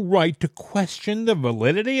had no right to question the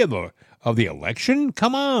validity of the election.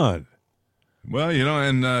 Come on. Well,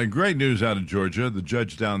 and great news out of Georgia. The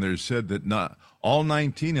judge down there said that not all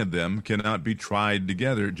 19 of them cannot be tried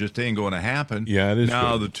together. It just ain't going to happen. Yeah, it is.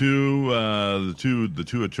 Now good. the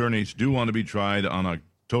two attorneys do want to be tried on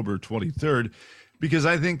October 23rd. Because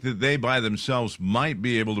I think that they by themselves might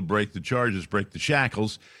be able to break the charges, break the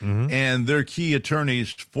shackles, and they're key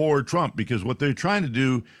attorneys for Trump. Because what they're trying to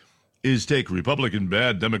do is take Republican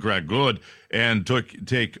bad, Democrat good, and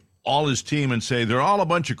take all his team and say they're all a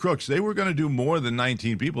bunch of crooks. They were going to do more than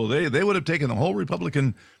 19 people. They would have taken the whole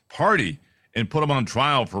Republican Party and put them on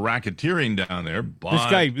trial for racketeering down there. But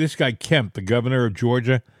this guy Kemp, the governor of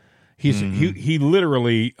Georgia, he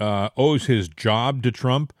literally owes his job to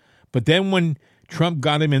Trump. But then when Trump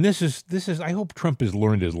got him, and this is. I hope Trump has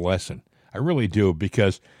learned his lesson. I really do,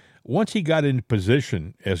 because once he got in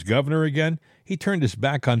position as governor again, he turned his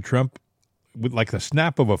back on Trump with like the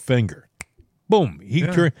snap of a finger. Boom!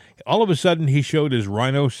 Turned. All of a sudden, he showed his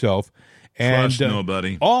rhino self, and trust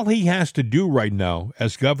nobody. All he has to do right now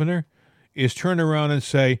as governor is turn around and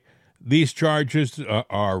say these charges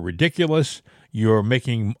are ridiculous. You're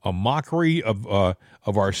making a mockery of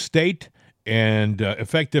our state. And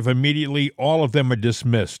effective immediately, all of them are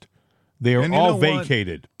dismissed. They are all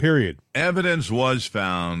vacated, period. Evidence was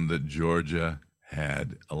found that Georgia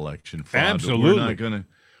had election fraud. Absolutely.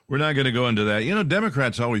 We're not going to go into that.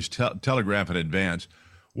 Democrats always telegraph in advance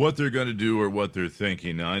what they're going to do or what they're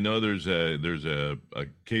thinking. Now, I know there's a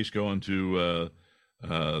case going to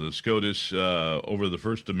the SCOTUS over the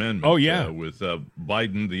First Amendment. Oh, yeah. With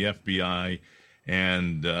Biden, the FBI,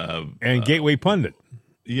 and Gateway Pundit.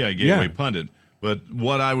 Yeah, Gateway Pundit. But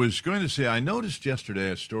what I was going to say, I noticed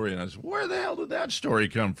yesterday a story, and I said, where the hell did that story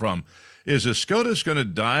come from? Is a SCOTUS going to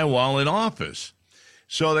die while in office?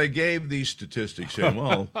 So they gave these statistics saying,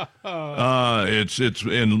 well, it's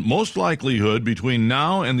in most likelihood between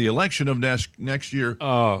now and the election of next year,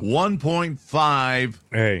 1.5,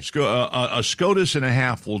 a SCOTUS and a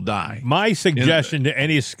half will die. My suggestion to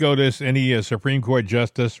any SCOTUS, any Supreme Court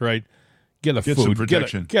justice, right? Get some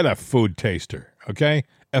protection. Get a food taster, okay?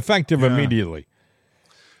 Effective immediately.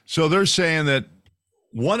 So they're saying that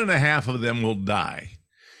 1.5 of them will die.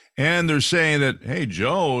 And they're saying that, hey,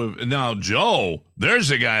 Joe,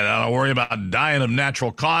 there's a guy that'll worry about dying of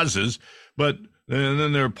natural causes. But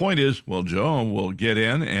then their point is, well, Joe will get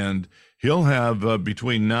in and he'll have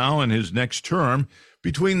between now and his next term.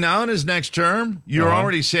 Between now and his next term, you're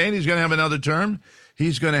already saying he's going to have another term?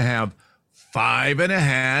 He's going to have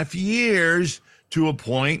 5.5 years to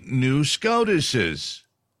appoint new SCOTUSes.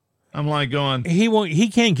 I'm like going, he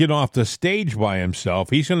can't get off the stage by himself.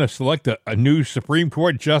 He's going to select a new Supreme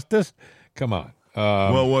Court justice? Come on.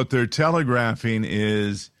 Well, what they're telegraphing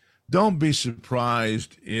is don't be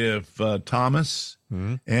surprised if Thomas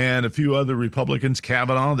and a few other Republicans,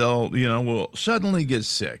 Kavanaugh, will suddenly get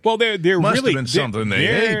sick. Well, they're Must really have been something they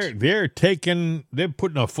ate. They're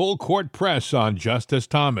putting a full court press on Justice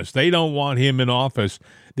Thomas. They don't want him in office.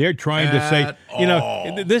 They're trying to say,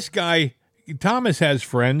 this guy Thomas has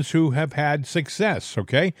friends who have had success.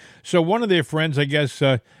 Okay, so one of their friends, I guess,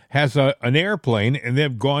 has an airplane, and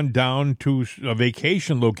they've gone down to a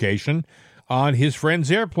vacation location on his friend's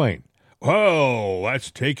airplane. Oh,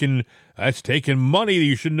 that's taking money that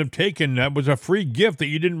you shouldn't have taken. That was a free gift that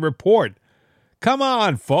you didn't report. Come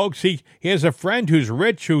on, folks. He has a friend who's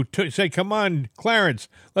rich who said, come on, Clarence,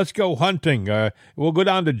 let's go hunting. We'll go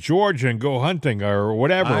down to Georgia and go hunting or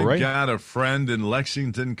whatever, right? I got a friend in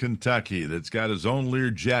Lexington, Kentucky that's got his own Lear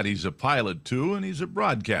jet. He's a pilot, too, and he's a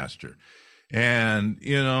broadcaster. And,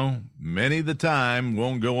 many of the time,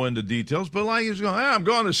 won't go into details, but like he's going, I'm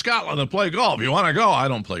going to Scotland to play golf. You want to go? I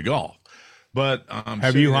don't play golf. But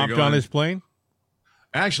have you hopped on his plane?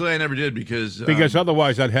 Actually, I never did because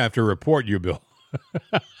otherwise I'd have to report you, Bill.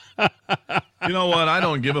 You know what? I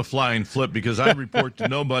don't give a flying flip because I report to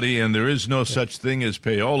nobody, and there is no such thing as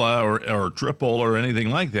payola or triple or anything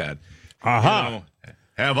like that.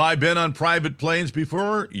 Have I been on private planes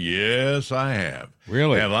before? Yes, I have.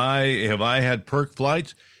 Really? Have I had perk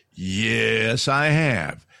flights? Yes, I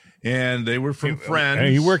have. And they were from friends.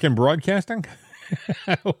 And you work in broadcasting?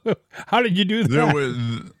 How did you do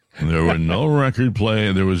that? There were no record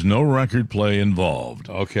play. There was no record play involved.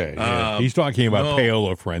 Okay, yeah. He's talking about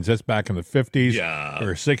payola friends. That's back in the 50s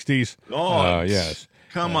or 60s. Oh, yes.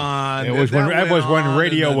 Come on. It was when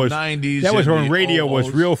radio was 90s. That was when radio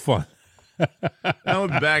was real fun. That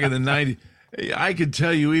was back in the 90s. I could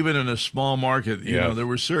tell you, even in a small market, there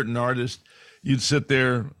were certain artists. You'd sit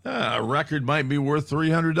there, a record might be worth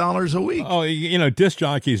 $300 a week. Oh, disc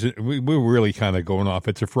jockeys, we're really kind of going off.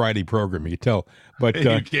 It's a Friday program, you tell. But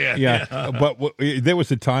you can. But there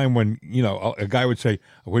was a time when, a guy would say,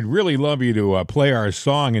 we'd really love you to play our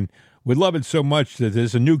song, and we'd love it so much that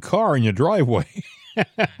there's a new car in your driveway.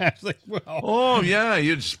 It's like, well,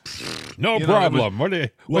 no problem.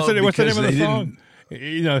 What's the name of the song?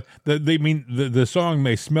 The song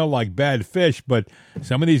may smell like bad fish, but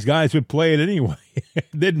some of these guys would play it anyway.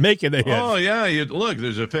 They'd make it a hit. Oh, yeah. Look,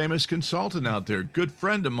 there's a famous consultant out there, good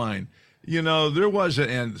friend of mine. There was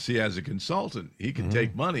as a consultant, he could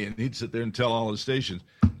take money and he'd sit there and tell all the stations,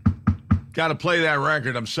 got to play that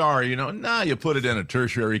record. I'm sorry. You put it in a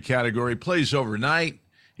tertiary category, plays overnight,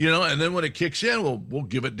 and then when it kicks in, we'll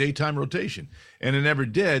give it daytime rotation. And it never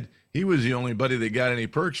did. He was the only buddy that got any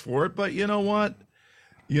perks for it. But you know what?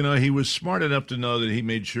 He was smart enough to know that he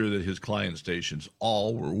made sure that his client stations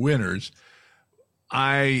all were winners.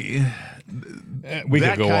 We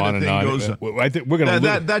could go on and on. I think we're going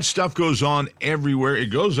to that stuff goes on everywhere. It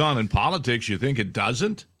goes on in politics. You think it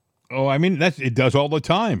doesn't? Oh, I mean, it does all the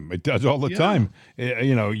time. It does all the time.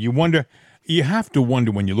 You wonder. You have to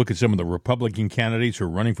wonder when you look at some of the Republican candidates who are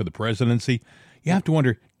running for the presidency. You have to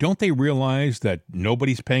wonder, don't they realize that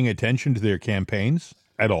nobody's paying attention to their campaigns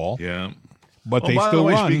at all? Yeah. But they still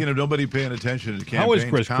run. Speaking of nobody paying attention to campaigns, how is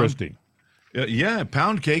Chris Christie?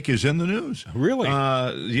 Pound cake is in the news. Really?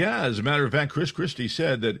 As a matter of fact, Chris Christie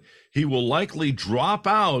said that he will likely drop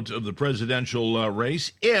out of the presidential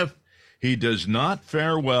race if he does not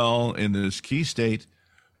fare well in this key state,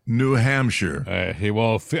 New Hampshire. I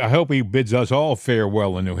hope he bids us all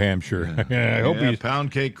farewell in New Hampshire. I hope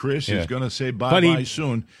Pound cake Chris is going to say bye-bye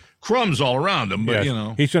soon. Crumbs all around him, but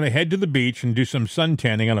he's going to head to the beach and do some sun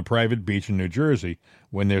tanning on a private beach in New Jersey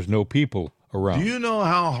when there's no people around. Do you know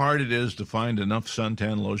how hard it is to find enough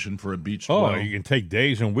suntan lotion for a beach? Oh, you can take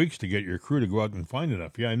days and weeks to get your crew to go out and find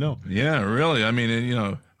enough. Yeah, I know. Yeah, really. I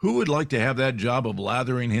mean, who would like to have that job of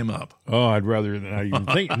lathering him up? Oh, I'd rather not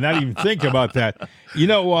even think about that.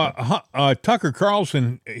 Tucker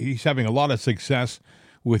Carlson, he's having a lot of success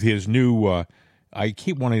with his new. I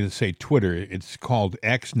keep wanting to say Twitter. It's called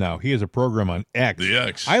X now. He has a program on X. The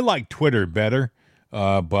X. I like Twitter better,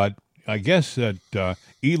 but I guess that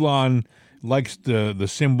Elon likes the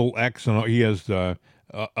symbol X, and he has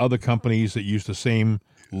other companies that use the same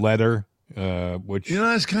letter. Which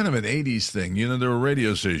that's kind of an 80s thing. There were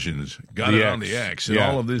radio stations got it on the X and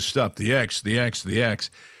all of this stuff. The X.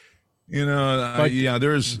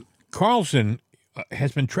 There's Carlson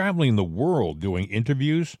has been traveling the world doing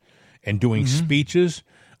interviews and doing speeches.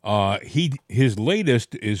 His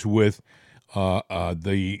latest is with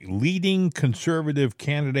the leading conservative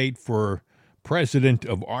candidate for president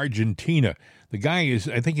of Argentina. The guy is,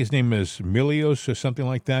 I think his name is Milios or something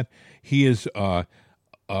like that. He is a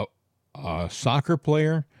soccer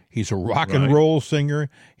player. He's a rock and roll singer.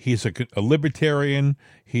 He's a libertarian.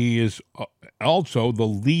 He is also the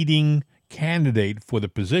leading candidate for the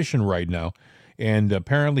position right now. And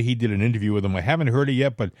apparently he did an interview with him. I haven't heard it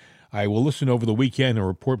yet, but I will listen over the weekend and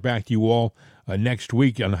report back to you all next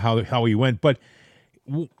week on how he went. But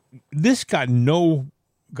this got no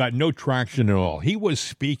traction at all. He was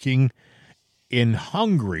speaking in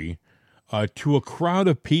Hungary to a crowd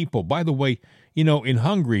of people. By the way, in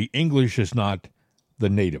Hungary, English is not the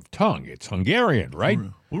native tongue. It's Hungarian, right?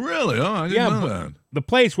 Really? Oh, I didn't know that. The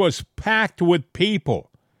place was packed with people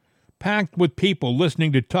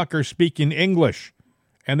listening to Tucker speaking English,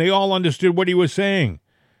 and they all understood what he was saying.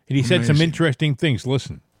 And he said some interesting things.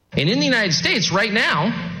 Listen. And in the United States right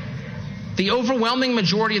now, the overwhelming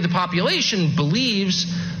majority of the population believes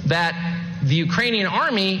that the Ukrainian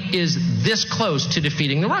army is this close to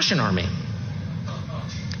defeating the Russian army.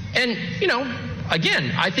 And,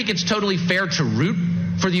 again, I think it's totally fair to root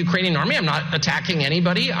for the Ukrainian army. I'm not attacking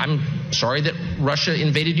anybody. I'm sorry that Russia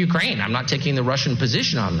invaded Ukraine. I'm not taking the Russian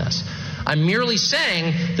position on this. I'm merely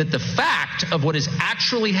saying that the fact of what is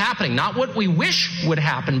actually happening, not what we wish would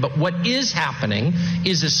happen, but what is happening,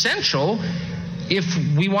 is essential if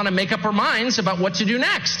we want to make up our minds about what to do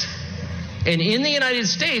next. And in the United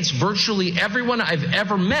States, virtually everyone I've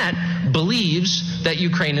ever met believes that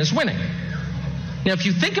Ukraine is winning. Now, if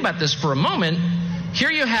you think about this for a moment,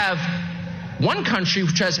 here you have one country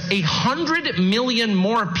which has 100 million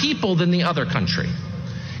more people than the other country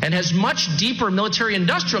and has much deeper military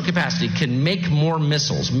industrial capacity, can make more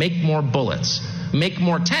missiles, make more bullets, make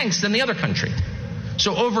more tanks than the other country.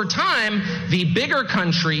 So over time, the bigger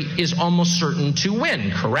country is almost certain to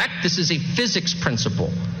win, correct? This is a physics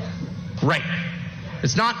principle. Right.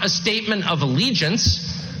 It's not a statement of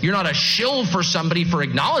allegiance. You're not a shill for somebody for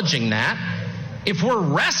acknowledging that. If we're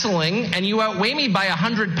wrestling and you outweigh me by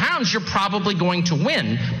 100 pounds, you're probably going to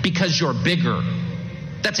win because you're bigger.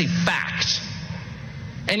 That's a fact.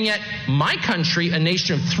 And yet, my country, a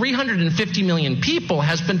nation of 350 million people,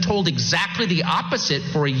 has been told exactly the opposite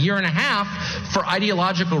for a year and a half for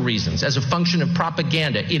ideological reasons, as a function of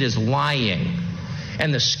propaganda. It is lying.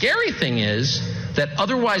 And the scary thing is that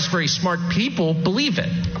otherwise very smart people believe it.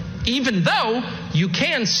 Even though you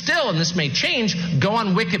can still, and this may change, go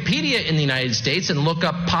on Wikipedia in the United States and look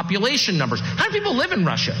up population numbers. How many people live in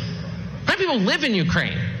Russia? How many people live in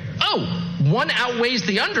Ukraine? Oh, one outweighs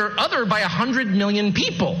the other by 100 million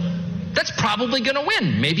people. That's probably going to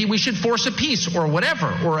win. Maybe we should force a peace or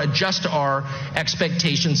whatever, or adjust our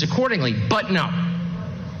expectations accordingly. But no.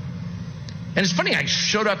 And it's funny, I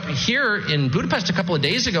showed up here in Budapest a couple of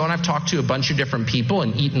days ago, and I've talked to a bunch of different people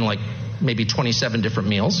and eaten like maybe 27 different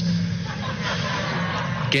meals.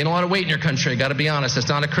 Gain a lot of weight in your country, I got to be honest. That's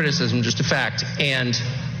not a criticism, just a fact. And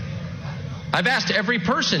I've asked every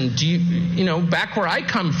person, do you know, back where I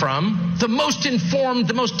come from, the most informed,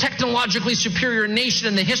 the most technologically superior nation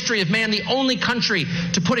in the history of man, the only country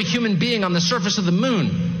to put a human being on the surface of the moon.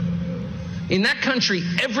 In that country,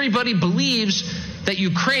 everybody believes that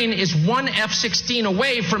Ukraine is one F-16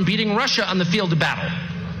 away from beating Russia on the field of battle.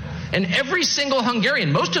 And every single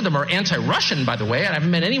Hungarian, most of them are anti-Russian, by the way. I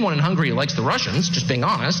haven't met anyone in Hungary who likes the Russians, just being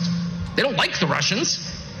honest. They don't like the Russians.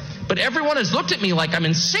 But everyone has looked at me like I'm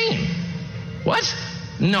insane. What?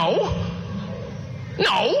 No.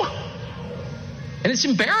 And it's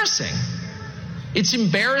embarrassing. It's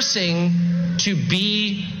embarrassing to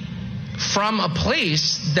be from a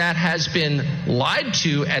place that has been lied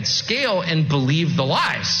to at scale and believe the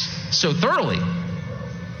lies so thoroughly.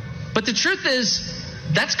 But the truth is,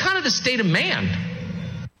 that's kind of the state of man.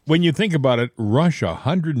 When you think about it, Russia,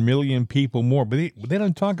 100 million people more, but they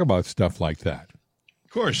don't talk about stuff like that.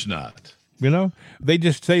 Of course not. You know, they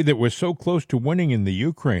just say that we're so close to winning in the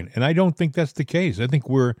Ukraine, and I don't think that's the case. I think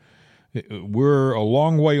we're a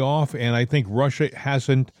long way off, and I think Russia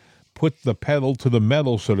hasn't put the pedal to the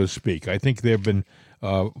metal, so to speak. I think they've been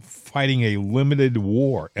fighting a limited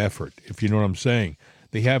war effort, if you know what I'm saying.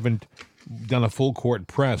 They haven't done a full court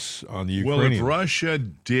press on the Ukrainians. Well, if Russia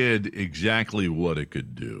did exactly what it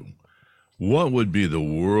could do, what would be the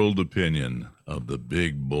world opinion of the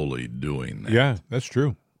big bully doing that? Yeah, that's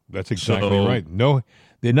true. That's exactly right. No,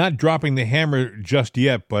 they're not dropping the hammer just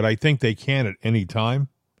yet, but I think they can at any time.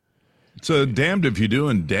 It's a damned if you do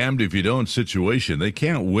and damned if you don't situation. They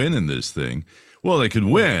can't win in this thing. Well, they could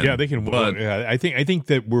win. Yeah, they can win. Yeah, I think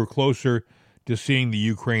that we're closer to seeing the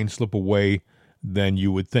Ukraine slip away than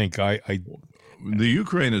you would think. The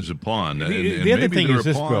Ukraine is a pawn. The other thing is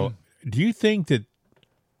this, Bill. Do you think that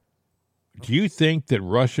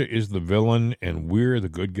Russia is the villain and we're the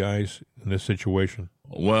good guys in this situation?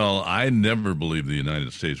 Well, I never believed the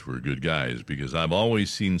United States were good guys because I've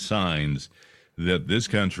always seen signs that this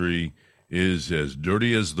country is as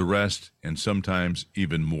dirty as the rest and sometimes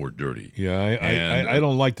even more dirty. Yeah, I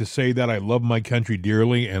don't like to say that. I love my country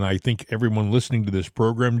dearly, and I think everyone listening to this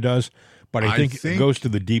program does, but I think it goes to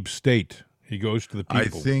the deep state. It goes to the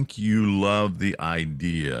people. I think you love the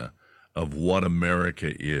idea of what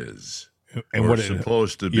America is and what it's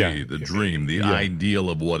supposed to be, the dream, the ideal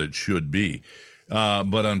of what it should be.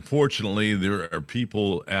 But unfortunately, there are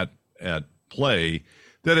people at play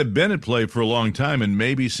that have been at play for a long time, and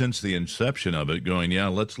maybe since the inception of it, going,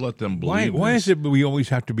 let's let them believe. Why is it we always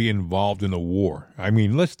have to be involved in a war? I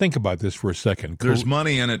mean, let's think about this for a second. There's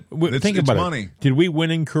money in it. Think about money. It. Did we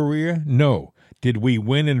win in Korea? No. Did we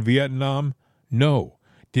win in Vietnam? No.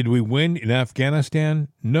 Did we win in Afghanistan?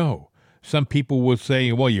 No. Some people would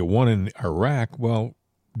say, well, you won in Iraq. Well,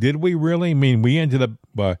 did we really? I mean, we ended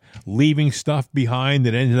up leaving stuff behind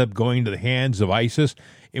that ended up going to the hands of ISIS.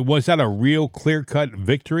 Was that a real clear-cut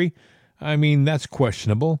victory? I mean, that's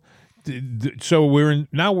questionable. So we're in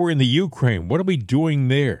the Ukraine. What are we doing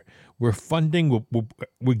there? We're funding.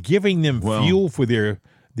 We're giving them fuel for their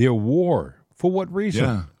war. For what reason?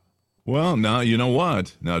 Yeah. Well, now you know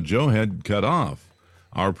what? Now Joe had cut off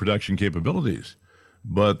our production capabilities,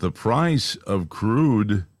 but the price of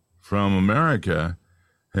crude from America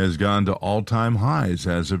has gone to all-time highs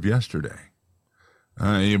as of yesterday.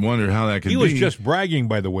 You wonder how that could be. He was just bragging,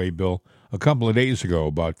 by the way, Bill, a couple of days ago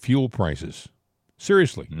about fuel prices.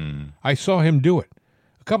 Seriously. I saw him do it.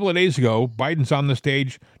 A couple of days ago, Biden's on the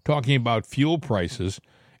stage talking about fuel prices,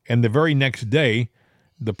 and the very next day,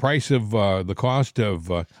 the price of the cost of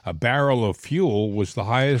a barrel of fuel was the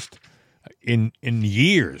highest in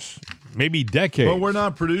years, maybe decades. Well, we're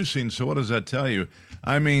not producing, so what does that tell you?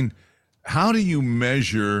 I mean, how do you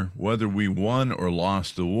measure whether we won or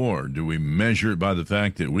lost the war? Do we measure it by the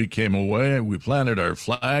fact that we came away, we planted our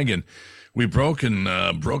flag, and we broke a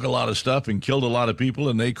lot of stuff and killed a lot of people,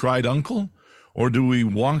 and they cried uncle? Or do we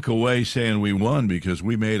walk away saying we won because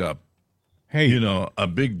we made a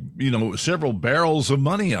big, several barrels of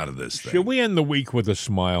money out of this thing? Should we end the week with a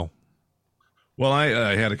smile? Well,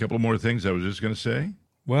 I had a couple more things I was just going to say.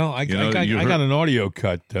 Well, I got an audio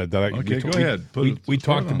cut that go ahead. We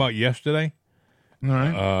talked about yesterday. All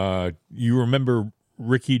right. You remember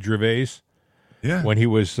Ricky Gervais? Yeah. When he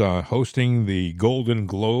was hosting the Golden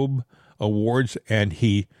Globe Awards, and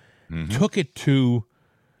he took it to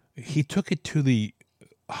the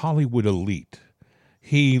Hollywood elite.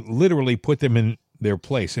 He literally put them in their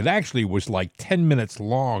place. It actually was like 10 minutes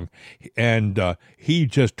long, and he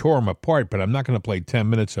just tore them apart, but I'm not going to play 10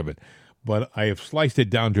 minutes of it. But I have sliced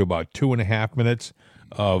it down to about 2.5 minutes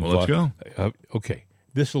of. Well, let's go. Okay,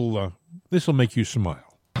 this will make you smile.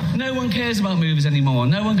 No one cares about movies anymore.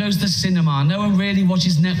 No one goes to cinema. No one really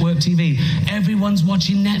watches network TV. Everyone's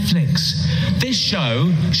watching Netflix. This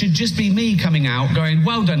show should just be me coming out going,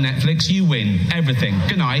 well done, Netflix, you win everything.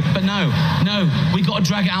 Good night. But no, we got to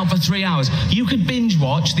drag it out for 3 hours. You could binge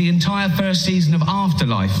watch the entire first season of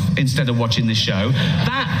Afterlife instead of watching this show.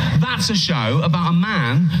 That's a show about a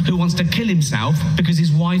man who wants to kill himself because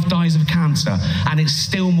his wife dies of cancer. And it's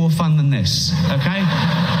still more fun than this, okay?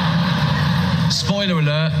 Spoiler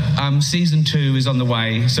alert, season 2 is on the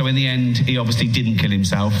way, so in the end, he obviously didn't kill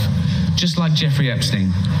himself, just like Jeffrey Epstein.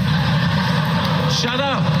 Shut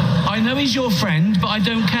up! I know he's your friend, but I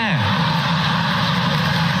don't care.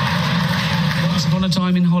 Once upon a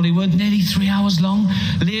time in Hollywood, nearly 3 hours long,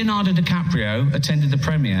 Leonardo DiCaprio attended the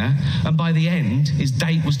premiere, and by the end, his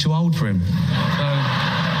date was too old for him.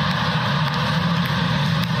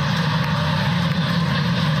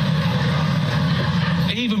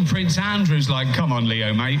 Even Prince Andrew's like, come on,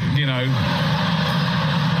 Leo, mate, you're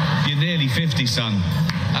nearly 50, son.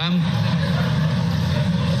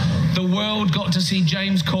 The world got to see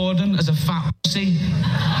James Corden as a fat pussy.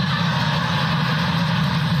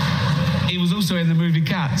 He was also in the movie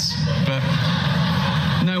Cats, but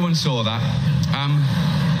no one saw that.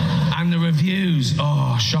 And the reviews,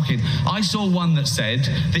 shocking. I saw one that said,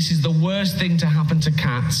 this is the worst thing to happen to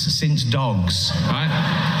cats since dogs, right?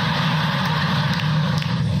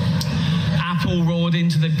 Apple roared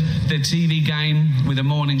into the TV game with a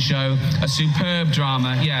morning show, a superb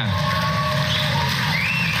drama,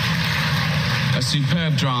 a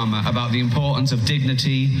superb drama about the importance of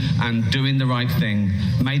dignity and doing the right thing,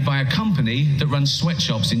 made by a company that runs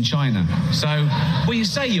sweatshops in China. So, well, you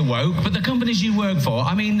say you're woke, but the companies you work for,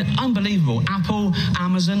 I mean, unbelievable. Apple,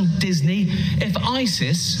 Amazon, Disney. If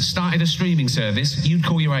ISIS started a streaming service, you'd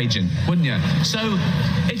call your agent, wouldn't you? So,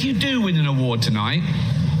 if you do win an award tonight,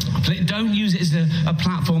 Don't use it as a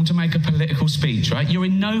platform to make a political speech, right? You're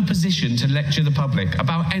in no position to lecture the public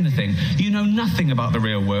about anything. You know nothing about the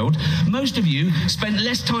real world. Most of you spent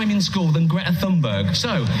less time in school than Greta Thunberg.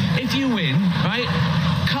 So, if you win, right,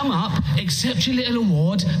 come up, accept your little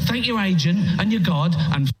award, thank your agent and your God,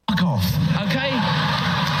 and fuck off, okay?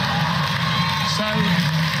 So,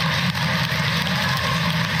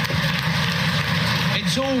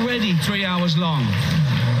 it's already 3 hours long.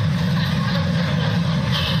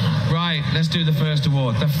 Right, let's do the first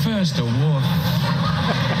award. The first award.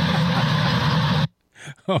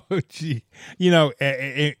 Oh, gee.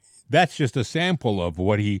 That's just a sample of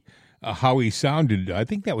what how he sounded. I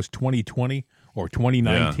think that was 2020 or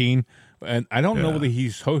 2019. Yeah. And I don't know whether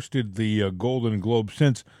he's hosted the Golden Globe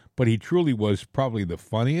since, but he truly was probably the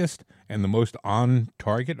funniest and the most on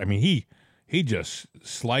target. I mean, he just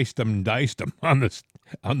sliced them and diced them on the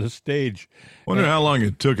stage. Wonder how long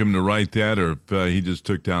it took him to write that, or if he just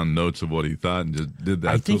took down notes of what he thought and just did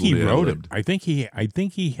that. I think he wrote it. I think he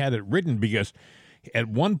had it written because at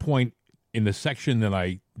one point in the section that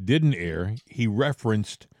I didn't air, he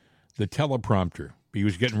referenced the teleprompter. He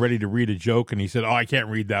was getting ready to read a joke, and he said, "Oh, I can't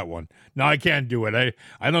read that one. No, I can't do it.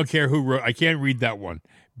 I don't care who wrote. I can't read that one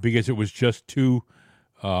because it was just too."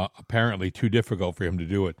 Apparently too difficult for him to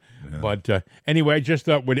do it. Yeah. But anyway, I just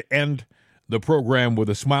thought we'd end the program with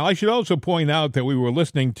a smile. I should also point out that we were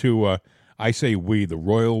listening to, I say we, the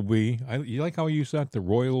royal we. You like how I use that? The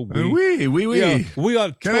royal we? We. Yeah, we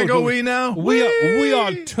are Can I go we now? We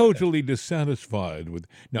are totally dissatisfied with.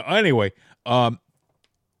 Now, anyway, I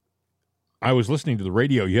was listening to the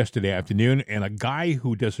radio yesterday afternoon, and a guy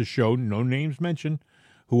who does a show, no names mentioned,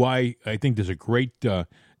 who I think does a great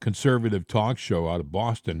conservative talk show out of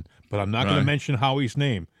Boston, but I'm not going to mention Howie's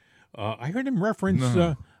name. I heard him reference.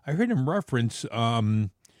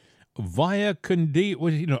 Via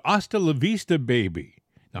Condi, Hasta La Vista, baby.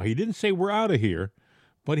 Now he didn't say we're out of here,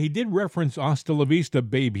 but he did reference Hasta La Vista,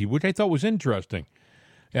 baby, which I thought was interesting.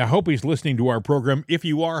 I hope he's listening to our program. If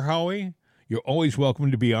you are, Howie, you're always welcome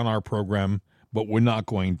to be on our program, but we're not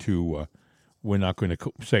going to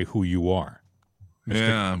say who you are.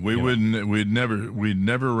 Yeah, we'd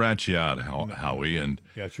never rat you out, Howie, and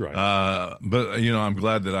that's right. But I'm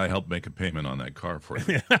glad that I helped make a payment on that car for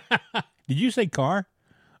you. Did you say car?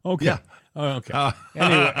 Okay. Yeah. Okay.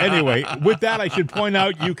 Anyway, with that, I should point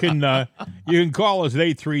out you can call us at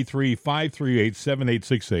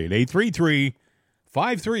 833-538-7868.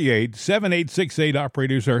 833-538-7868.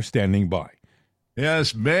 Operators are standing by.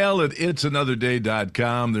 Yes, mail at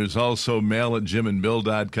itsanotherday.com. There's also mail at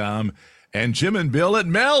jimandbill.com. And Jim and Bill at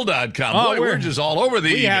mail.com. Oh, we're just all over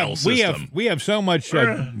the email system. We have so much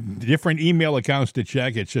different email accounts to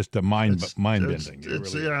check. It's just a mind-bending.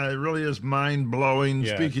 It really is mind-blowing.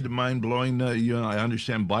 Yes. Speaking of mind-blowing, I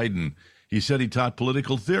understand Biden. He said he taught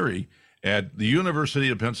political theory at the University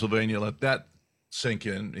of Pennsylvania. Let that sink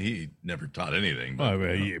in. He never taught anything.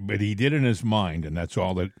 But he did in his mind, and that's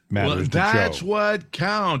all that matters. Well, that's what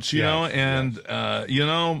counts, you know. And,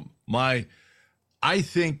 I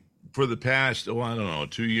think, for the past,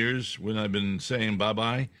 2 years when I've been saying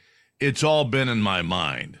bye-bye, it's all been in my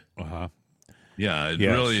mind. Uh-huh. Yeah, it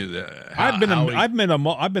really. I've been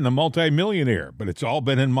a multimillionaire, but it's all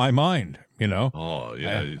been in my mind. Oh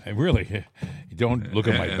yeah. I really don't look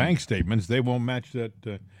at my bank statements; they won't match that.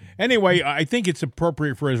 Anyway, I think it's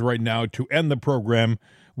appropriate for us right now to end the program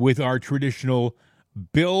with our traditional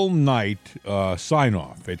Bill Knight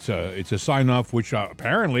sign-off. It's a sign-off which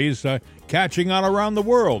apparently is catching on around the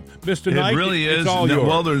world. Mr. Knight, it really is. It's all yours.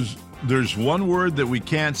 Well, there's one word that we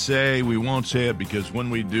can't say. We won't say it because when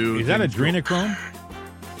we do... Is that adrenochrome?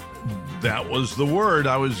 That was the word.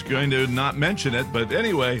 I was going to not mention it, but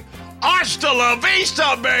anyway. Hasta la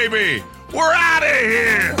vista, baby! We're out of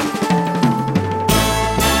here!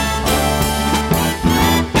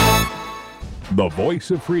 The voice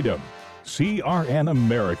of freedom. CRN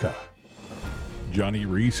America. Johnny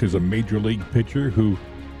Reese is a major league pitcher who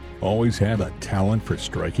always had a talent for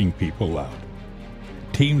striking people out.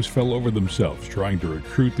 Teams fell over themselves trying to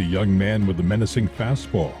recruit the young man with the menacing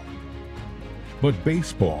fastball. But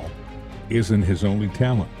baseball isn't his only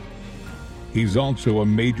talent. He's also a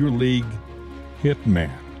major league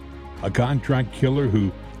hitman, a contract killer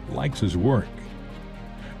who likes his work.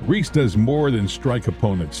 Reese does more than strike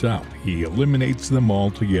opponents out. He eliminates them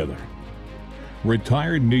altogether.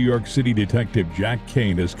 Retired New York City detective Jack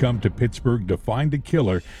Kane has come to Pittsburgh to find a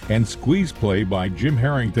killer, and Squeeze Play by Jim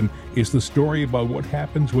Harrington is the story about what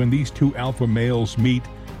happens when these two alpha males meet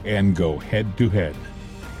and go head-to-head.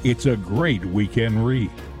 It's a great weekend read.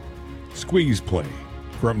 Squeeze Play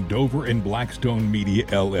from Dover and Blackstone Media,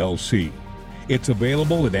 LLC. It's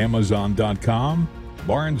available at Amazon.com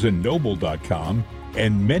BarnesandNoble.com,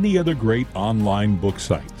 and many other great online book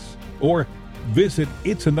sites. Or visit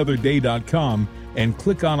itsanotherday.com and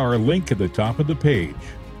click on our link at the top of the page.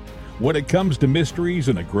 When it comes to mysteries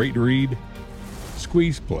and a great read,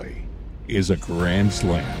 Squeeze Play is a grand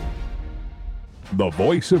slam. The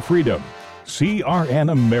Voice of Freedom,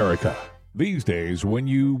 CRN America. These days, when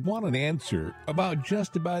you want an answer about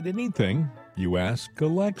just about anything, you ask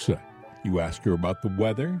Alexa. You ask her about the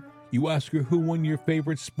weather. You ask her who won your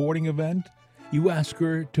favorite sporting event. You ask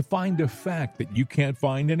her to find a fact that you can't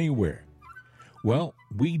find anywhere. Well,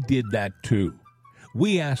 we did that too.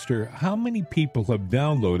 We asked her how many people have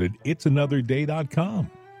downloaded itsanotherday.com.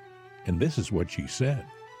 And this is what she said.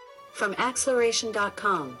 From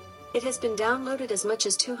acceleration.com. It has been downloaded as much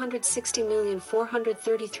as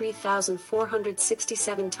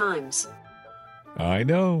 260,433,467 times. I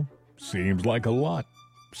know. Seems like a lot.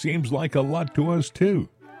 Seems like a lot to us, too.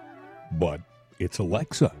 But it's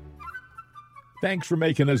Alexa. Thanks for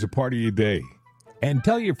making us a part of your day. And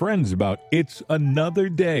tell your friends about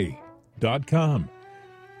itsanotherday.com.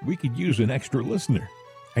 We could use an extra listener.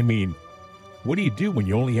 I mean, what do you do when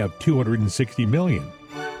you only have 260 million?